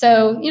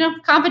 So,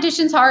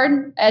 competition's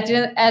hard. At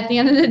the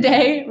end of the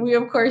day, we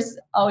of course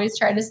always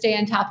try to stay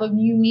on top of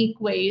unique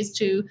ways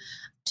to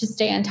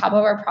stay on top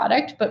of our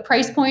product, but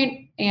price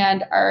point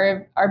and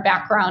our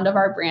background of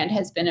our brand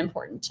has been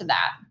important to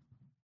that.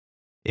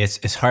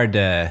 It's hard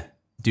to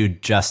do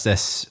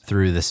justice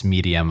through this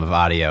medium of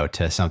audio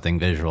to something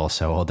visual.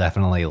 So we'll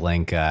definitely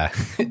link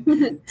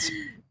Absolutely.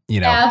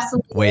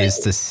 ways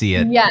to see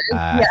it.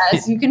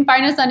 Yes. You can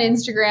find us on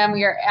Instagram.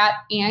 We are at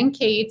Ann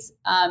Kate,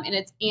 and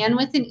it's Ann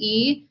with an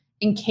E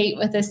and Kate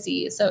with a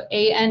C. So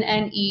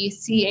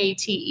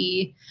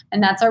ANNECATE.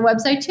 And that's our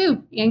website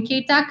too,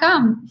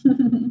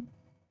 annkate.com.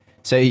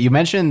 So you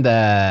mentioned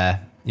the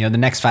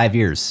next 5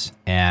 years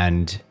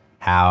and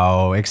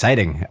how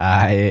exciting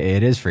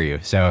it is for you.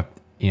 So,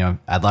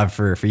 I'd love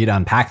for you to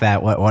unpack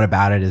that. What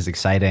about it is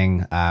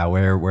exciting?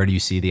 Where do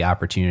you see the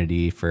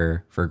opportunity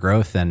for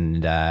growth?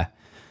 And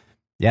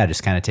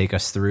just kind of take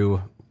us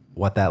through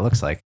what that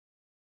looks like.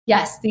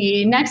 Yes,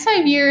 the next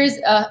 5 years,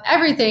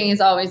 everything is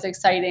always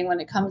exciting when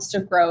it comes to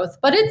growth,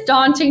 but it's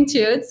daunting too.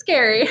 It's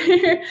scary.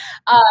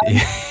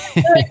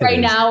 Right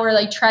now we're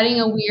like treading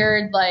a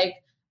weird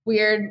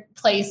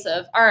place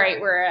of, all right,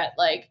 we're at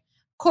like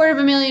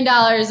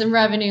 $250,000 in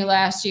revenue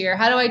last year.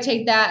 How do I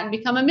take that and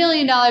become $1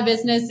 million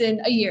business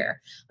in a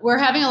year? We're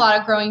having a lot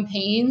of growing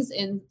pains,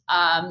 and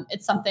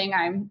it's something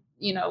I'm,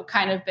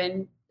 kind of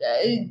been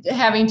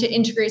having to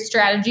integrate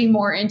strategy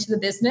more into the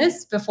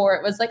business. Before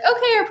it was like,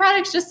 okay, our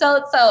products just sell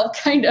itself,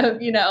 kind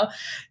of,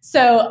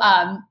 So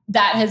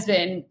that has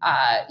been,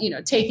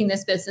 taking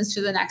this business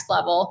to the next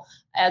level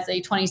as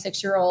a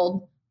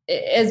 26-year-old.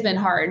 It has been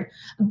hard,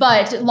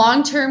 but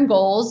long-term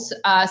goals,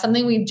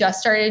 something we've just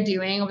started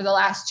doing over the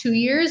last 2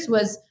 years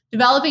was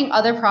developing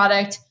other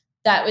product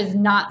that was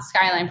not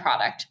Skyline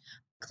product.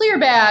 Clear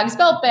bags,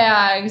 belt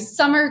bags,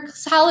 summer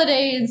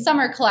holiday and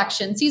summer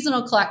collections,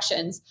 seasonal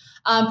collections,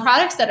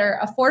 products that are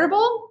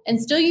affordable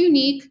and still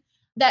unique,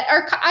 that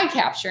are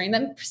eye-capturing,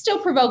 that still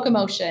provoke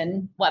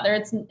emotion, whether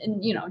it's,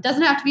 it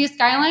doesn't have to be a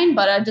Skyline,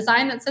 but a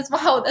design that says,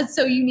 wow, that's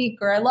so unique,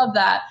 or I love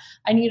that.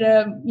 I need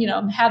to,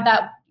 have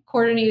that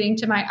coordinating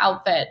to my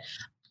outfit.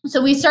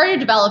 So we started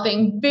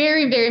developing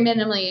very, very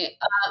minimally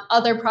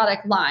other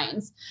product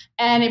lines,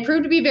 and it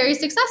proved to be very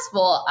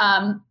successful.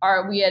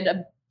 We had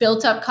a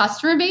built-up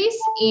customer base,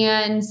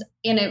 and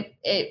they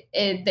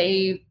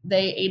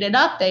ate it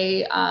up.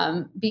 They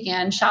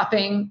began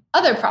shopping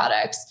other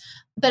products.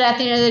 But at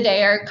the end of the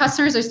day, our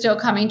customers are still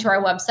coming to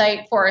our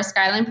website for a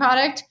Skyline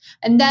product,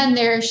 and then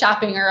they're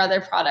shopping our other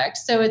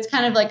products. So it's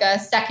kind of like a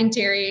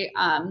secondary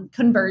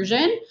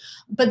conversion.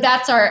 But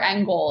that's our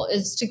end goal,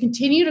 is to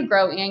continue to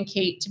grow Ann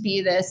Kate to be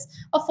this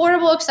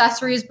affordable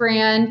accessories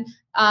brand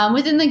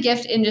within the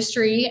gift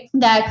industry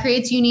that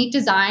creates unique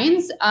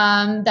designs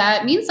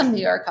that mean something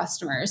to our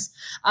customers.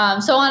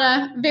 So on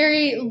a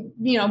very,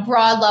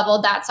 broad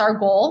level, that's our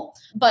goal.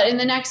 But in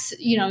the next,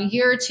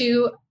 year or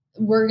two,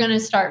 we're going to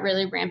start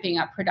really ramping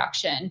up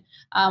production.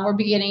 We're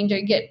beginning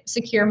to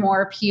secure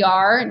more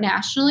PR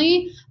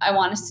nationally. I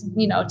want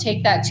to,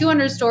 take that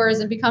 200 stores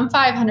and become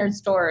 500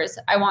 stores.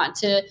 I want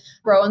to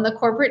grow in the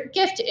corporate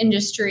gift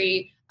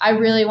industry. I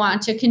really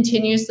want to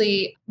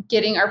continuously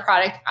getting our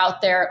product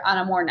out there on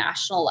a more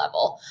national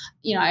level.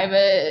 I have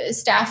a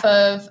staff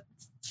of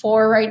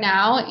 4 right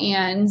now,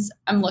 and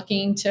I'm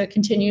looking to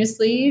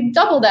continuously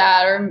double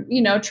that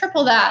or,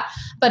 triple that.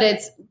 But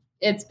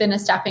it's been a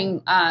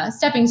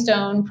stepping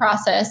stone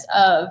process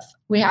of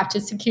we have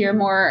to secure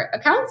more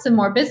accounts and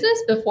more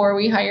business before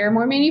we hire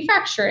more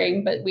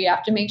manufacturing, but we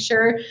have to make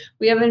sure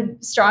we have a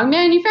strong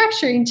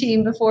manufacturing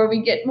team before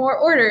we get more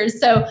orders.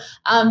 So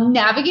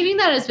navigating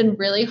that has been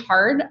really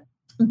hard,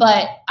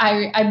 but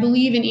I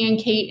believe in Ann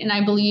Kate, and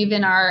I believe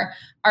in our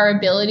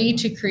ability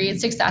to create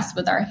success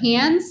with our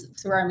hands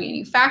through our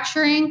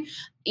manufacturing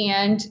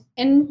and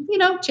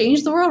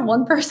change the world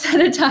one person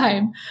at a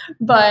time.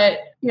 But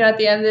at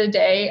the end of the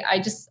day,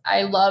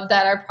 I love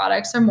that our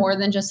products are more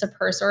than just a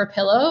purse or a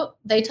pillow.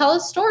 They tell a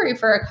story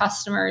for our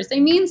customers. They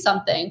mean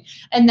something.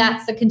 And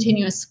that's the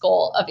continuous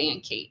goal of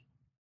Ann Kate.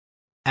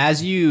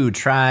 As you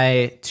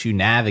try to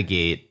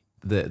navigate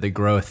the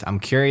growth, I'm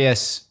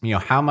curious,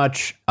 how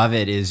much of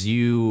it is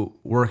you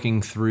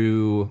working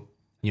through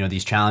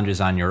these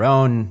challenges on your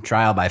own,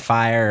 trial by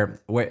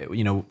fire?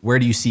 Where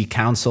do you see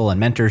counsel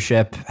and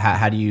mentorship?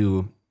 How do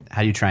you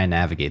try and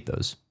navigate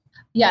those?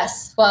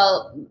 Yes.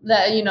 Well,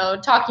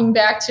 talking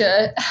back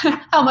to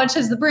how much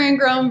has the brand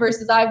grown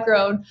versus I've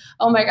grown.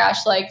 Oh my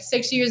gosh, like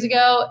 6 years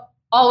ago,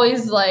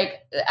 always like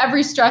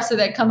every stressor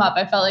that come up,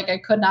 I felt like I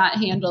could not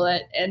handle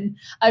it. And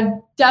I've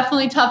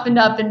definitely toughened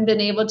up and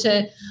been able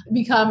to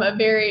become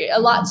a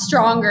lot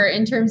stronger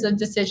in terms of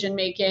decision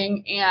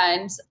making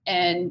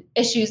and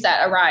issues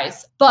that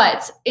arise.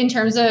 But in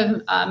terms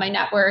of my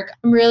network,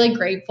 I'm really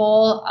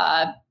grateful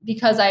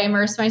because I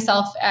immersed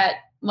myself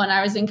when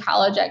I was in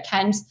college at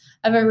Kent.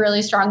 I have a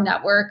really strong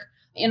network,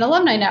 an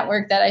alumni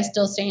network that I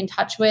still stay in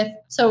touch with.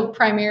 So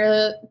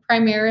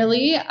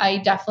primarily, I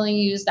definitely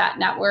use that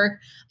network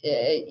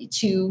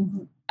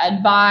to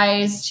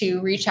advise,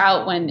 to reach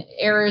out when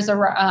errors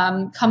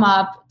come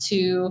up,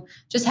 to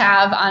just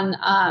have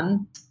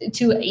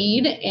to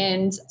aid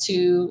and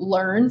to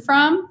learn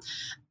from.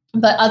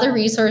 But other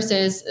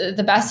resources,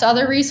 the best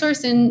other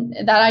resource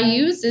that I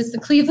use is the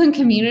Cleveland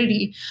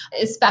community,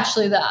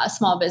 especially the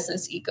small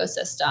business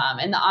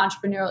ecosystem and the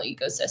entrepreneurial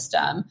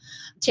ecosystem.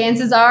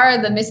 Chances are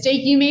the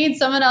mistake you made,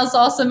 someone else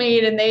also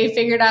made, and they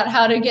figured out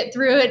how to get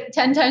through it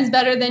 10 times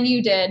better than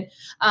you did.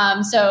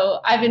 So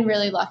I've been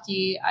really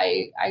lucky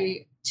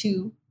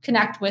to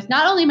connect with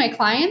not only my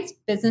clients,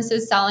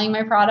 businesses selling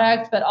my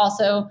product, but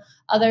also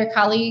other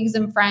colleagues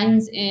and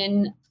friends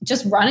in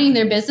just running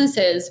their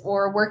businesses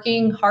or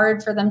working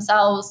hard for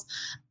themselves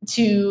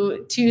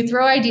to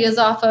throw ideas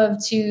off of,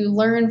 to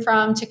learn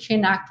from, to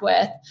connect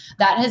with.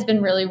 That has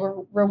been really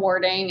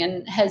rewarding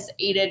and has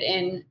aided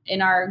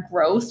in our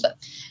growth.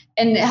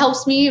 And it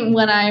helps me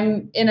when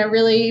I'm in a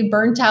really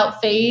burnt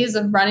out phase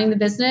of running the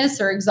business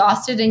or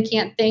exhausted and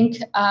can't think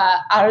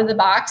out of the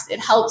box. It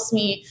helps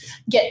me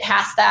get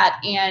past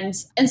that and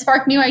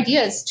spark new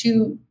ideas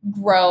to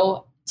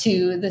grow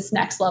to this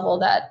next level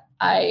that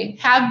I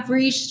have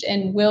reached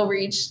and will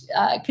reach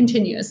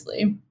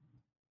continuously.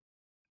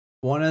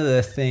 One of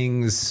the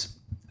things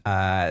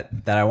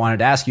that I wanted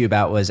to ask you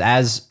about was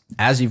as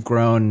you've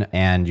grown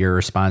and your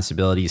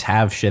responsibilities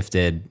have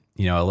shifted,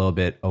 a little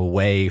bit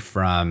away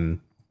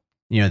from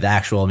the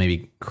actual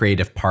maybe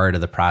creative part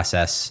of the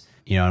process,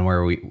 and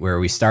where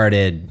we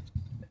started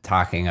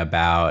talking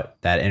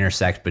about that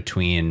intersect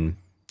between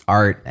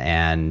art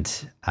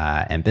and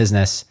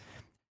business.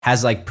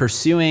 Has like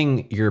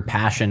pursuing your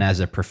passion as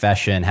a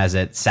profession, has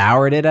it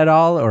soured it at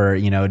all? Or,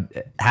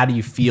 how do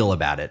you feel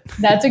about it?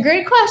 That's a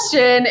great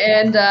question.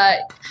 And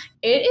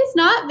it is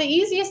not the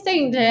easiest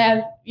thing to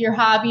have your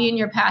hobby and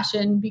your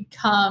passion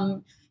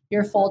become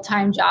your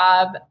full-time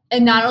job.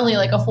 And not only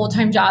like a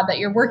full-time job that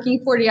you're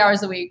working 40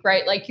 hours a week,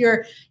 right? Like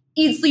you're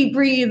eat, sleep,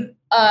 breathe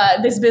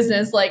this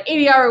business like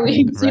 80-hour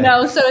weeks,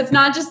 right. So it's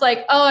not just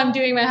like, oh, I'm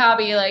doing my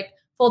hobby like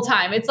full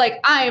time. It's like,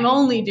 I am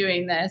only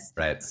doing this.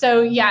 Right.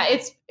 So yeah,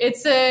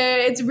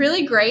 it's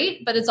really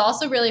great, but it's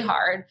also really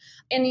hard.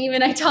 And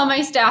even I tell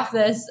my staff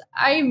this,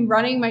 I'm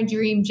running my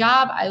dream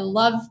job. I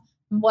love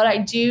what I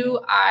do.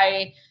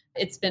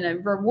 It's been a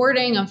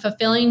rewarding and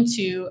fulfilling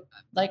to,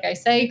 like I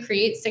say,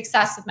 create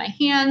success with my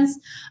hands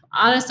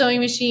on a sewing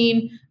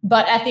machine.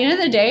 But at the end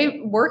of the day,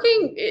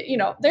 working,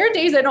 there are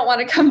days I don't want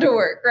to come to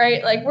work,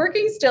 right? Like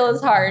working still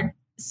is hard.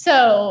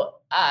 So,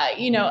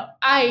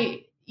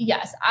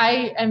 yes,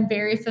 I am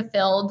very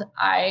fulfilled.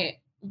 I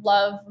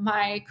love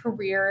my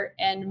career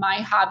and my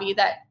hobby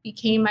that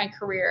became my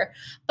career.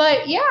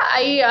 But yeah,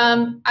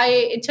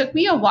 it took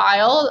me a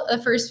while,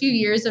 the first few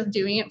years of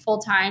doing it full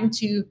time,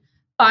 to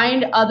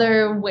find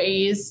other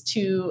ways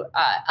to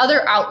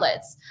other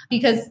outlets,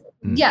 because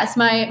yes,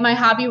 my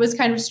hobby was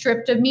kind of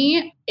stripped of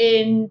me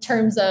in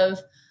terms of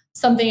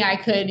something I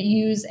could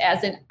use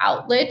as an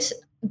outlet.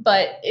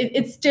 But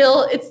it's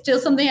still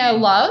something I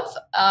love,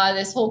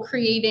 this whole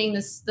creating,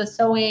 the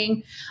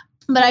sewing.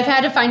 But I've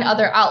had to find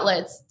other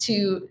outlets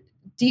to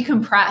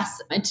decompress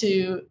and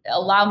to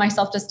allow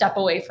myself to step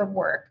away from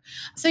work.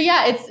 So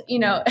yeah, it's,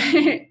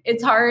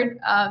 it's hard.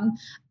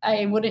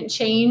 I wouldn't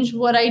change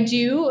what I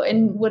do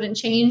and wouldn't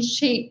change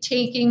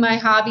taking my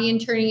hobby and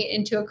turning it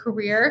into a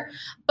career.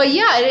 But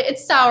yeah, it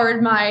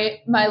soured my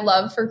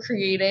love for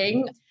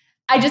creating.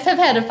 I just have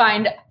had to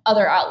find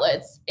other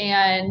outlets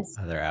and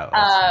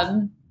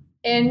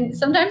and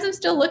sometimes I'm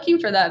still looking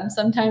for them.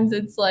 Sometimes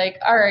it's like,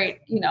 all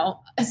right,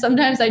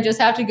 sometimes I just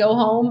have to go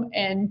home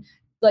and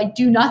like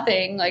do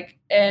nothing, like,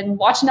 and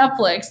watch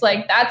Netflix.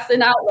 Like that's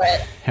an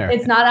outlet.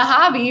 It's not a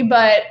hobby,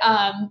 but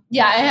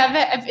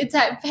it's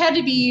had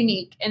to be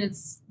unique, and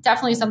it's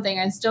definitely something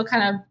I'm still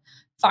kind of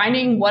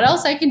finding what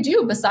else I can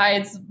do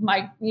besides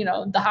my,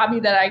 the hobby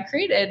that I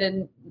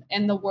created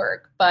and the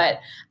work. But,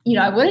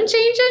 I wouldn't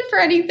change it for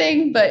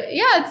anything, but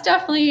yeah, it's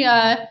definitely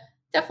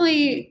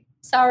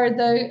soured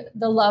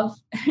the love.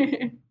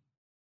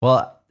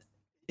 Well,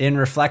 in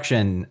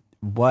reflection,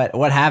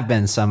 what have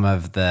been some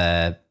of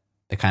the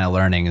kind of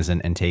learnings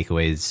and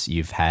takeaways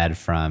you've had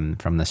from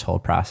this whole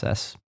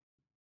process?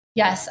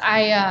 Yes,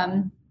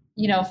 I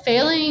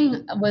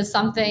failing was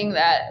something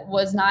that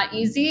was not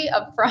easy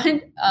up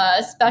front,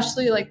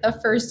 especially like the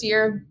first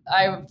year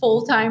I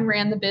full-time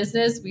ran the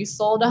business. We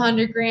sold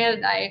 $100,000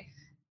 and I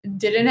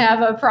didn't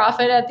have a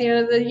profit at the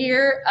end of the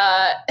year.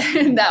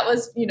 And that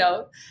was,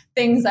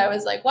 things I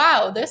was like,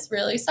 wow, this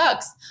really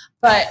sucks.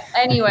 But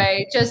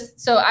anyway, just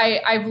so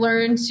I've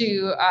learned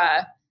to,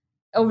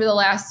 over the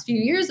last few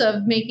years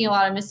of making a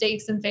lot of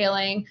mistakes and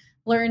failing,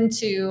 learn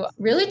to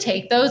really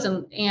take those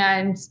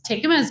and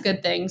take them as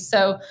good things.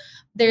 So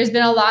there's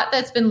been a lot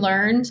that's been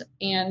learned,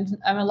 and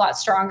I'm a lot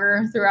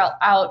stronger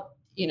throughout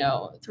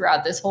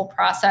this whole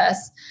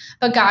process.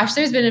 But gosh,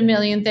 there's been a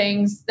million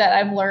things that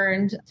I've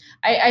learned.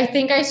 I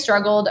think I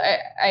struggled.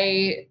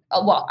 I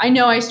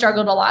know I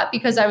struggled a lot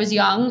because I was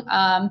young.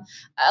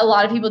 A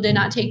lot of people did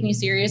not take me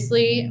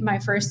seriously my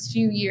first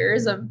few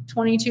years of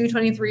 22,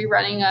 23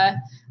 running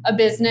a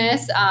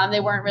business. They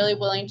weren't really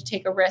willing to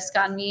take a risk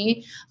on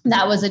me.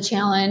 That was a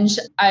challenge.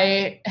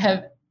 I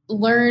have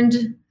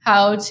learned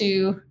how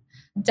to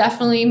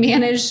definitely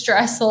manage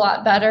stress a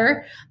lot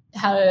better,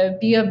 how to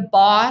be a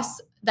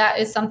boss. That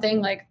is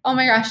something like, oh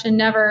my gosh, and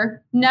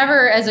never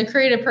as a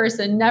creative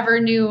person, never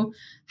knew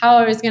how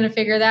I was going to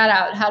figure that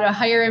out, how to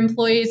hire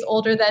employees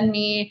older than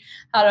me,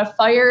 how to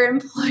fire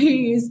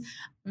employees,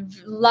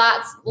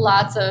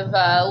 lots of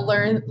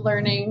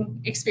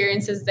learning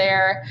experiences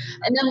there.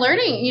 And then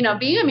learning,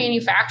 being a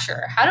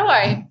manufacturer, how do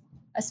I,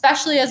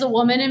 especially as a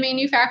woman in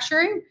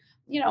manufacturing,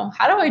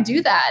 how do I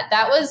do that?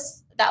 That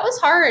was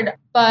hard,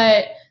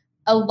 but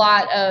a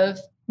lot of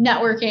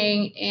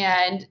networking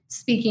and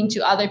speaking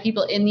to other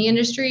people in the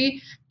industry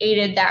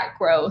aided that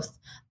growth.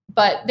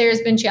 But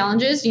there's been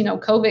challenges.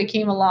 COVID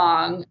came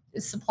along.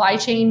 Supply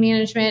chain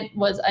management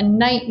was a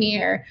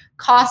nightmare.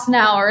 Costs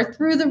now are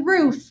through the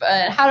roof.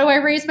 How do I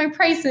raise my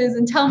prices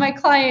and tell my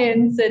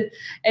clients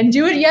and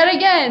do it yet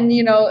again?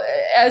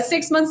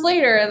 6 months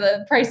later,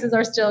 the prices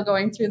are still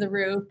going through the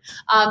roof.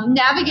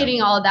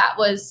 Navigating all of that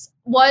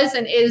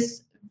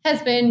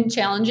has been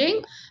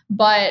challenging,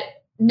 but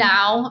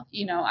now,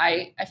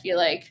 I feel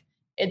like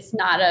it's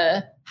not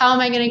how am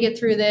I going to get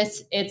through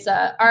this? It's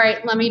all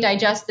right, let me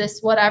digest this,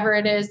 whatever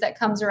it is that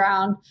comes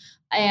around,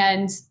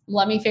 and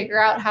let me figure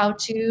out how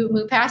to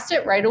move past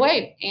it right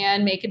away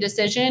and make a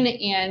decision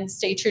and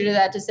stay true to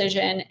that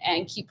decision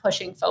and keep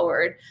pushing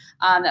forward.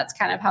 That's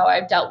kind of how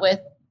I've dealt with,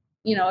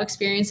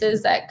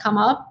 experiences that come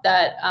up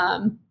that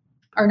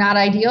are not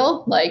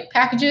ideal, like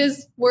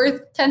packages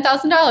worth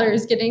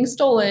 $10,000 getting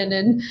stolen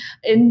and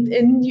in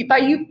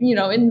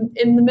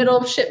the middle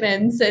of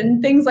shipments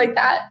and things like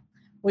that.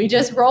 We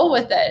just roll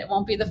with it. It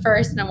won't be the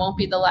first and it won't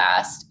be the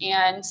last.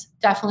 And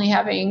definitely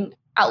having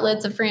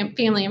outlets of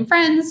family and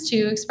friends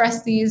to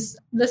express the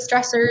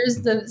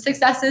stressors, the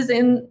successes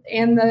and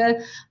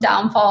the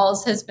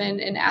downfalls has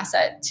been an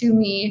asset to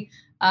me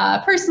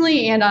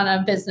personally and on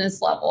a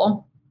business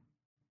level.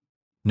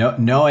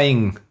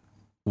 Knowing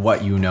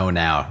what you know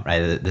now,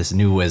 right? This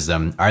new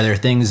wisdom. Are there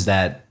things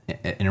that,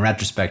 in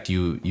retrospect,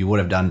 you would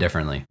have done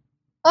differently?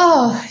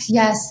 Oh,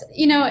 yes.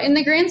 In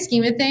the grand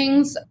scheme of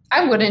things,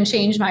 I wouldn't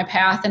change my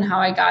path and how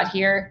I got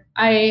here.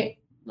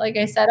 Like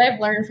I said, I've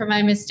learned from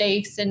my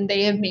mistakes and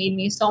they have made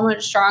me so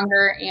much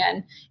stronger,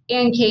 and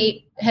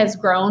Kate has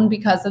grown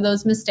because of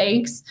those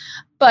mistakes.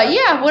 But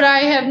yeah, would I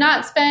have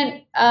not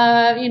spent,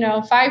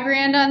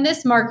 $5,000 on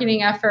this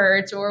marketing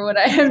effort, or would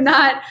I have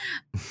not,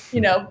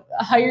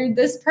 hired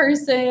this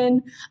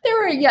person?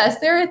 There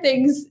are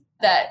things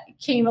that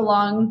came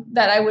along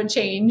that I would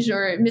change,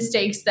 or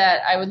mistakes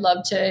that I would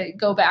love to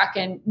go back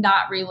and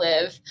not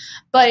relive.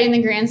 But in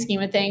the grand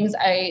scheme of things,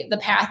 the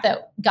path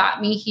that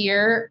got me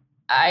here,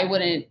 I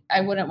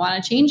wouldn't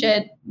want to change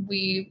it.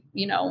 We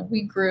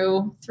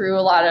grew through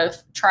a lot of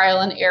trial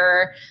and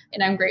error,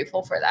 and I'm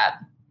grateful for that.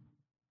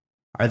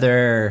 Are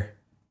there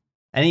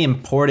any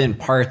important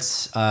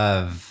parts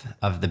of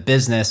the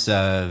business,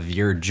 of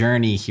your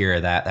journey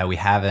here that we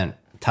haven't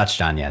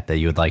touched on yet that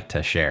you would like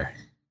to share?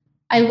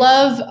 I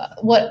love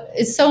what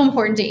is so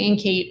important to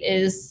Kate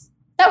is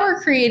that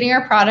we're creating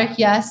our product,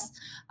 yes,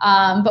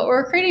 But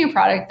we're creating a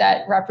product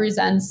that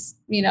represents,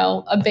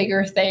 a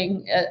bigger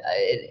thing.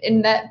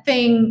 And that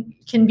thing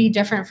can be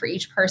different for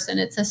each person.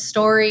 It's a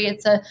story,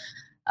 it's a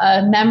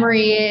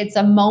memory, it's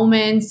a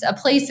moment, a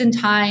place in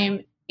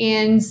time.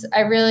 And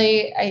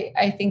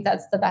I think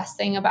that's the best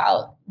thing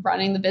about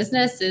running the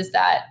business is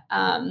that,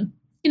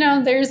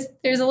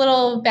 there's a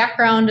little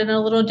background and a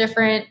little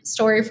different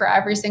story for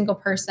every single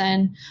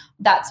person.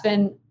 That's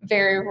been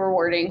very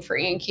rewarding for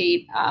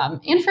Ann-Kate.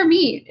 And for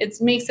me, it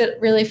makes it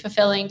really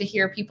fulfilling to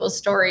hear people's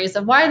stories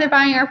of why they're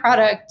buying our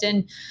product.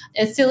 And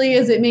as silly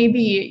as it may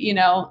be,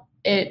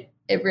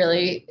 it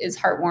really is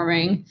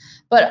heartwarming.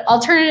 But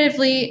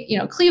alternatively,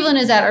 Cleveland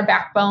is at our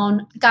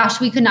backbone. Gosh,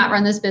 we could not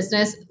run this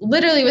business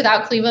literally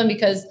without Cleveland,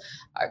 because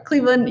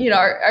Cleveland,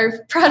 our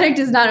product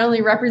is not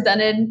only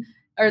represented,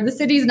 or the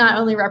city is not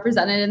only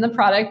represented in the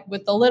product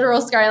with the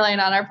literal skyline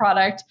on our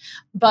product,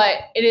 but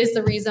it is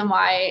the reason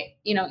why,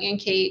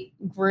 Ann-Kate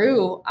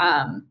grew.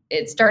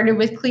 It started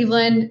with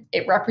Cleveland,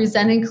 it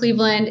represented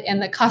Cleveland,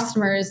 and the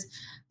customers,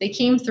 they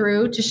came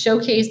through to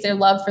showcase their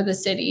love for the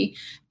city.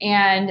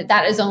 And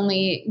that has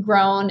only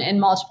grown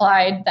and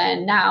multiplied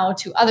then now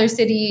to other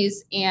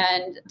cities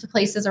and to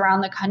places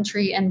around the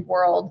country and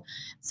world.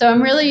 So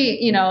I'm really,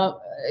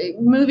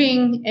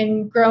 moving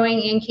and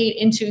growing Ann-Kate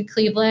into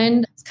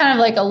Cleveland. It's kind of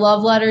like a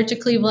love letter to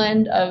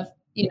Cleveland of,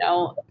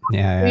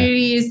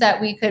 communities that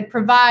we could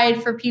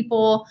provide for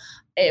people.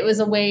 It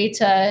was a way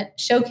to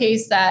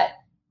showcase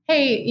that,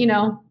 hey,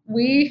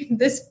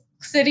 this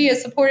city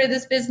has supported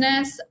this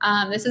business.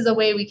 This is a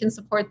way we can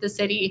support the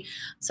city.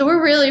 So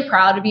we're really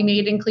proud to be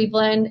made in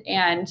Cleveland.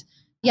 And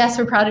yes,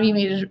 we're proud to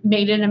be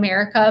made in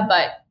America,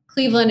 but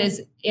Cleveland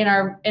is in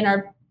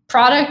our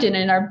product and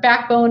in our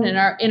backbone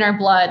and in our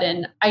blood.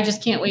 And I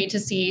just can't wait to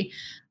see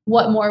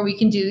what more we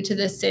can do to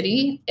this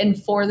city and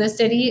for the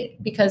city,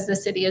 because the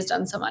city has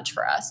done so much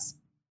for us.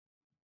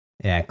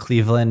 Yeah,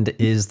 Cleveland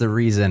is the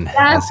reason,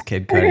 as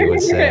Kid Cudi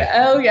would say.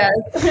 Oh, yes.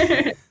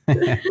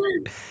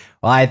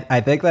 Well,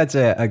 I think that's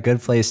a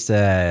good place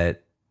to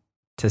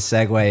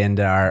segue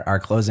into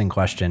our closing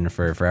question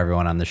for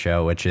everyone on the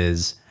show, which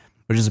is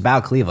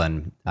about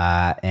Cleveland.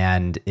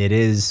 And it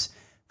is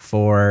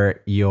for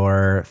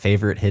your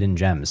favorite hidden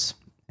gems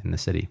in the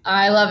city.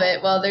 I love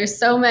it. Well, there's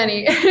so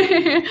many.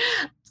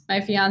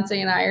 My fiance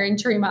and I are in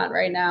Tremont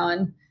right now,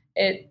 and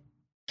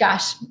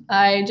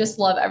I just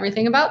love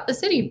everything about the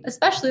city,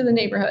 especially the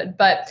neighborhood.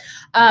 But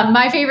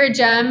my favorite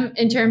gem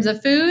in terms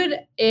of food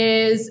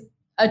is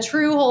a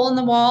true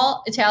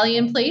hole-in-the-wall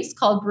Italian place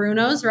called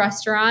Bruno's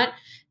Restaurant.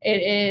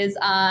 It is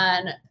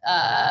on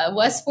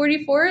West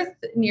 44th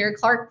near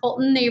Clark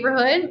Fulton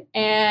neighborhood,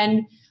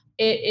 and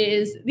it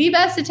is the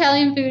best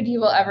Italian food you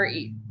will ever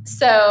eat.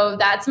 So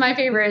that's my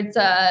favorite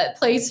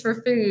place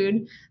for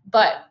food.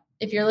 But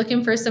if you're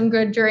looking for some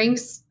good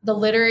drinks, the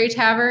Literary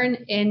Tavern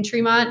in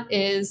Tremont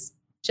is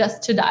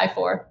just to die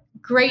for.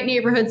 Great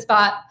neighborhood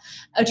spot,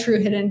 a true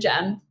hidden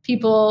gem.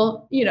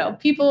 People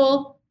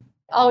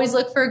always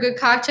look for a good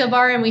cocktail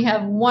bar, and we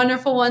have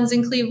wonderful ones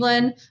in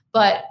Cleveland,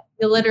 but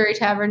the Literary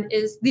Tavern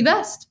is the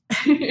best.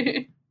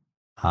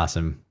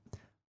 Awesome.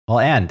 Well,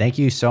 Ann, thank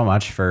you so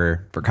much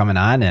for coming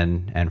on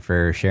and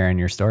for sharing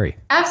your story.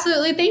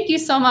 Absolutely. Thank you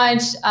so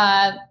much.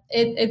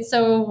 It's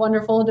so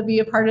wonderful to be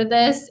a part of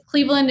this.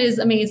 Cleveland is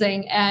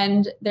amazing,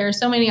 and there are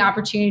so many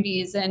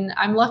opportunities, and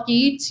I'm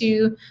lucky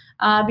to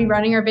be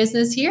running our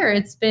business here.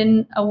 It's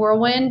been a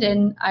whirlwind,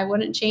 and I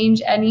wouldn't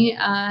change any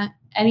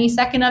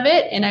second of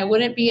it, and I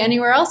wouldn't be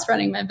anywhere else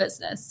running my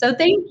business. So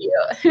thank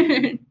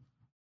you.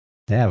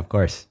 Yeah, of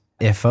course.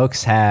 If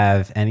folks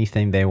have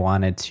anything they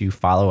wanted to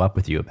follow up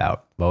with you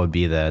about, what would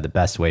be the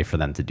best way for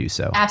them to do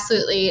so?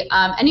 Absolutely.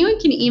 Anyone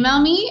can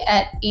email me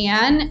at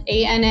Anne,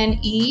 ANNE,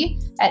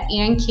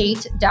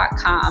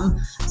 @annkate.com.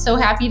 So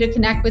happy to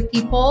connect with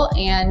people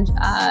and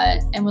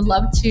would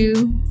love to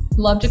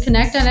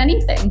connect on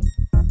anything.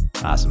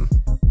 Awesome.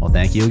 Well,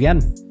 thank you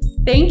again.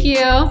 Thank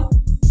you.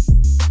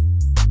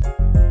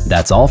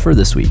 That's all for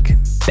this week.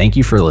 Thank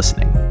you for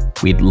listening.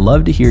 We'd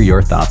love to hear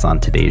your thoughts on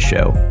today's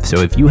show. So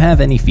if you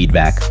have any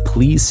feedback,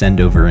 please send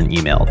over an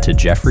email to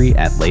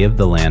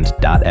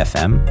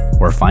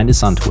jeffrey@layoftheland.fm or find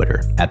us on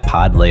Twitter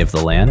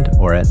 @podlayoftheland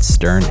or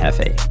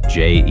 @sternjefe,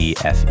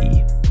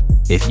 JEFE.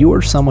 If you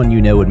or someone you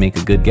know would make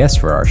a good guest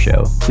for our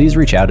show, please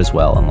reach out as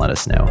well and let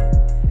us know.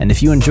 And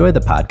if you enjoy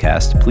the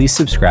podcast, please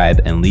subscribe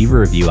and leave a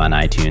review on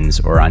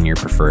iTunes or on your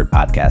preferred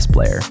podcast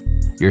player.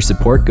 Your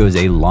support goes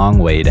a long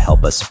way to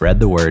help us spread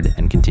the word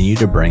and continue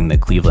to bring the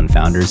Cleveland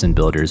founders and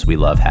builders we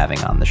love having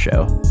on the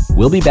show.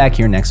 We'll be back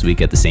here next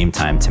week at the same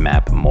time to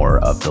map more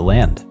of the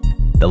land.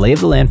 The Lay of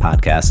the Land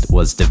podcast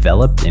was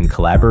developed in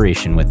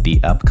collaboration with The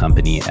Up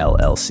Company,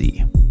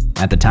 LLC.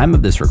 At the time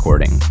of this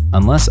recording,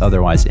 unless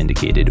otherwise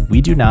indicated,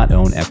 we do not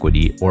own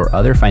equity or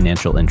other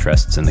financial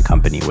interests in the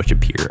company which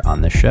appear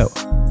on this show.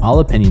 All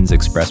opinions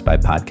expressed by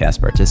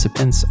podcast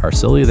participants are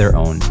solely their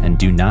own and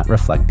do not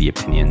reflect the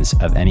opinions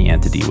of any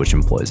entity which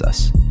employs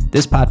us.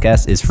 This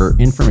podcast is for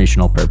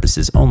informational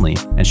purposes only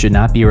and should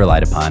not be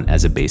relied upon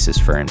as a basis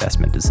for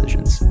investment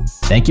decisions.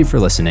 Thank you for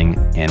listening,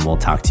 and we'll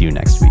talk to you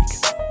next week.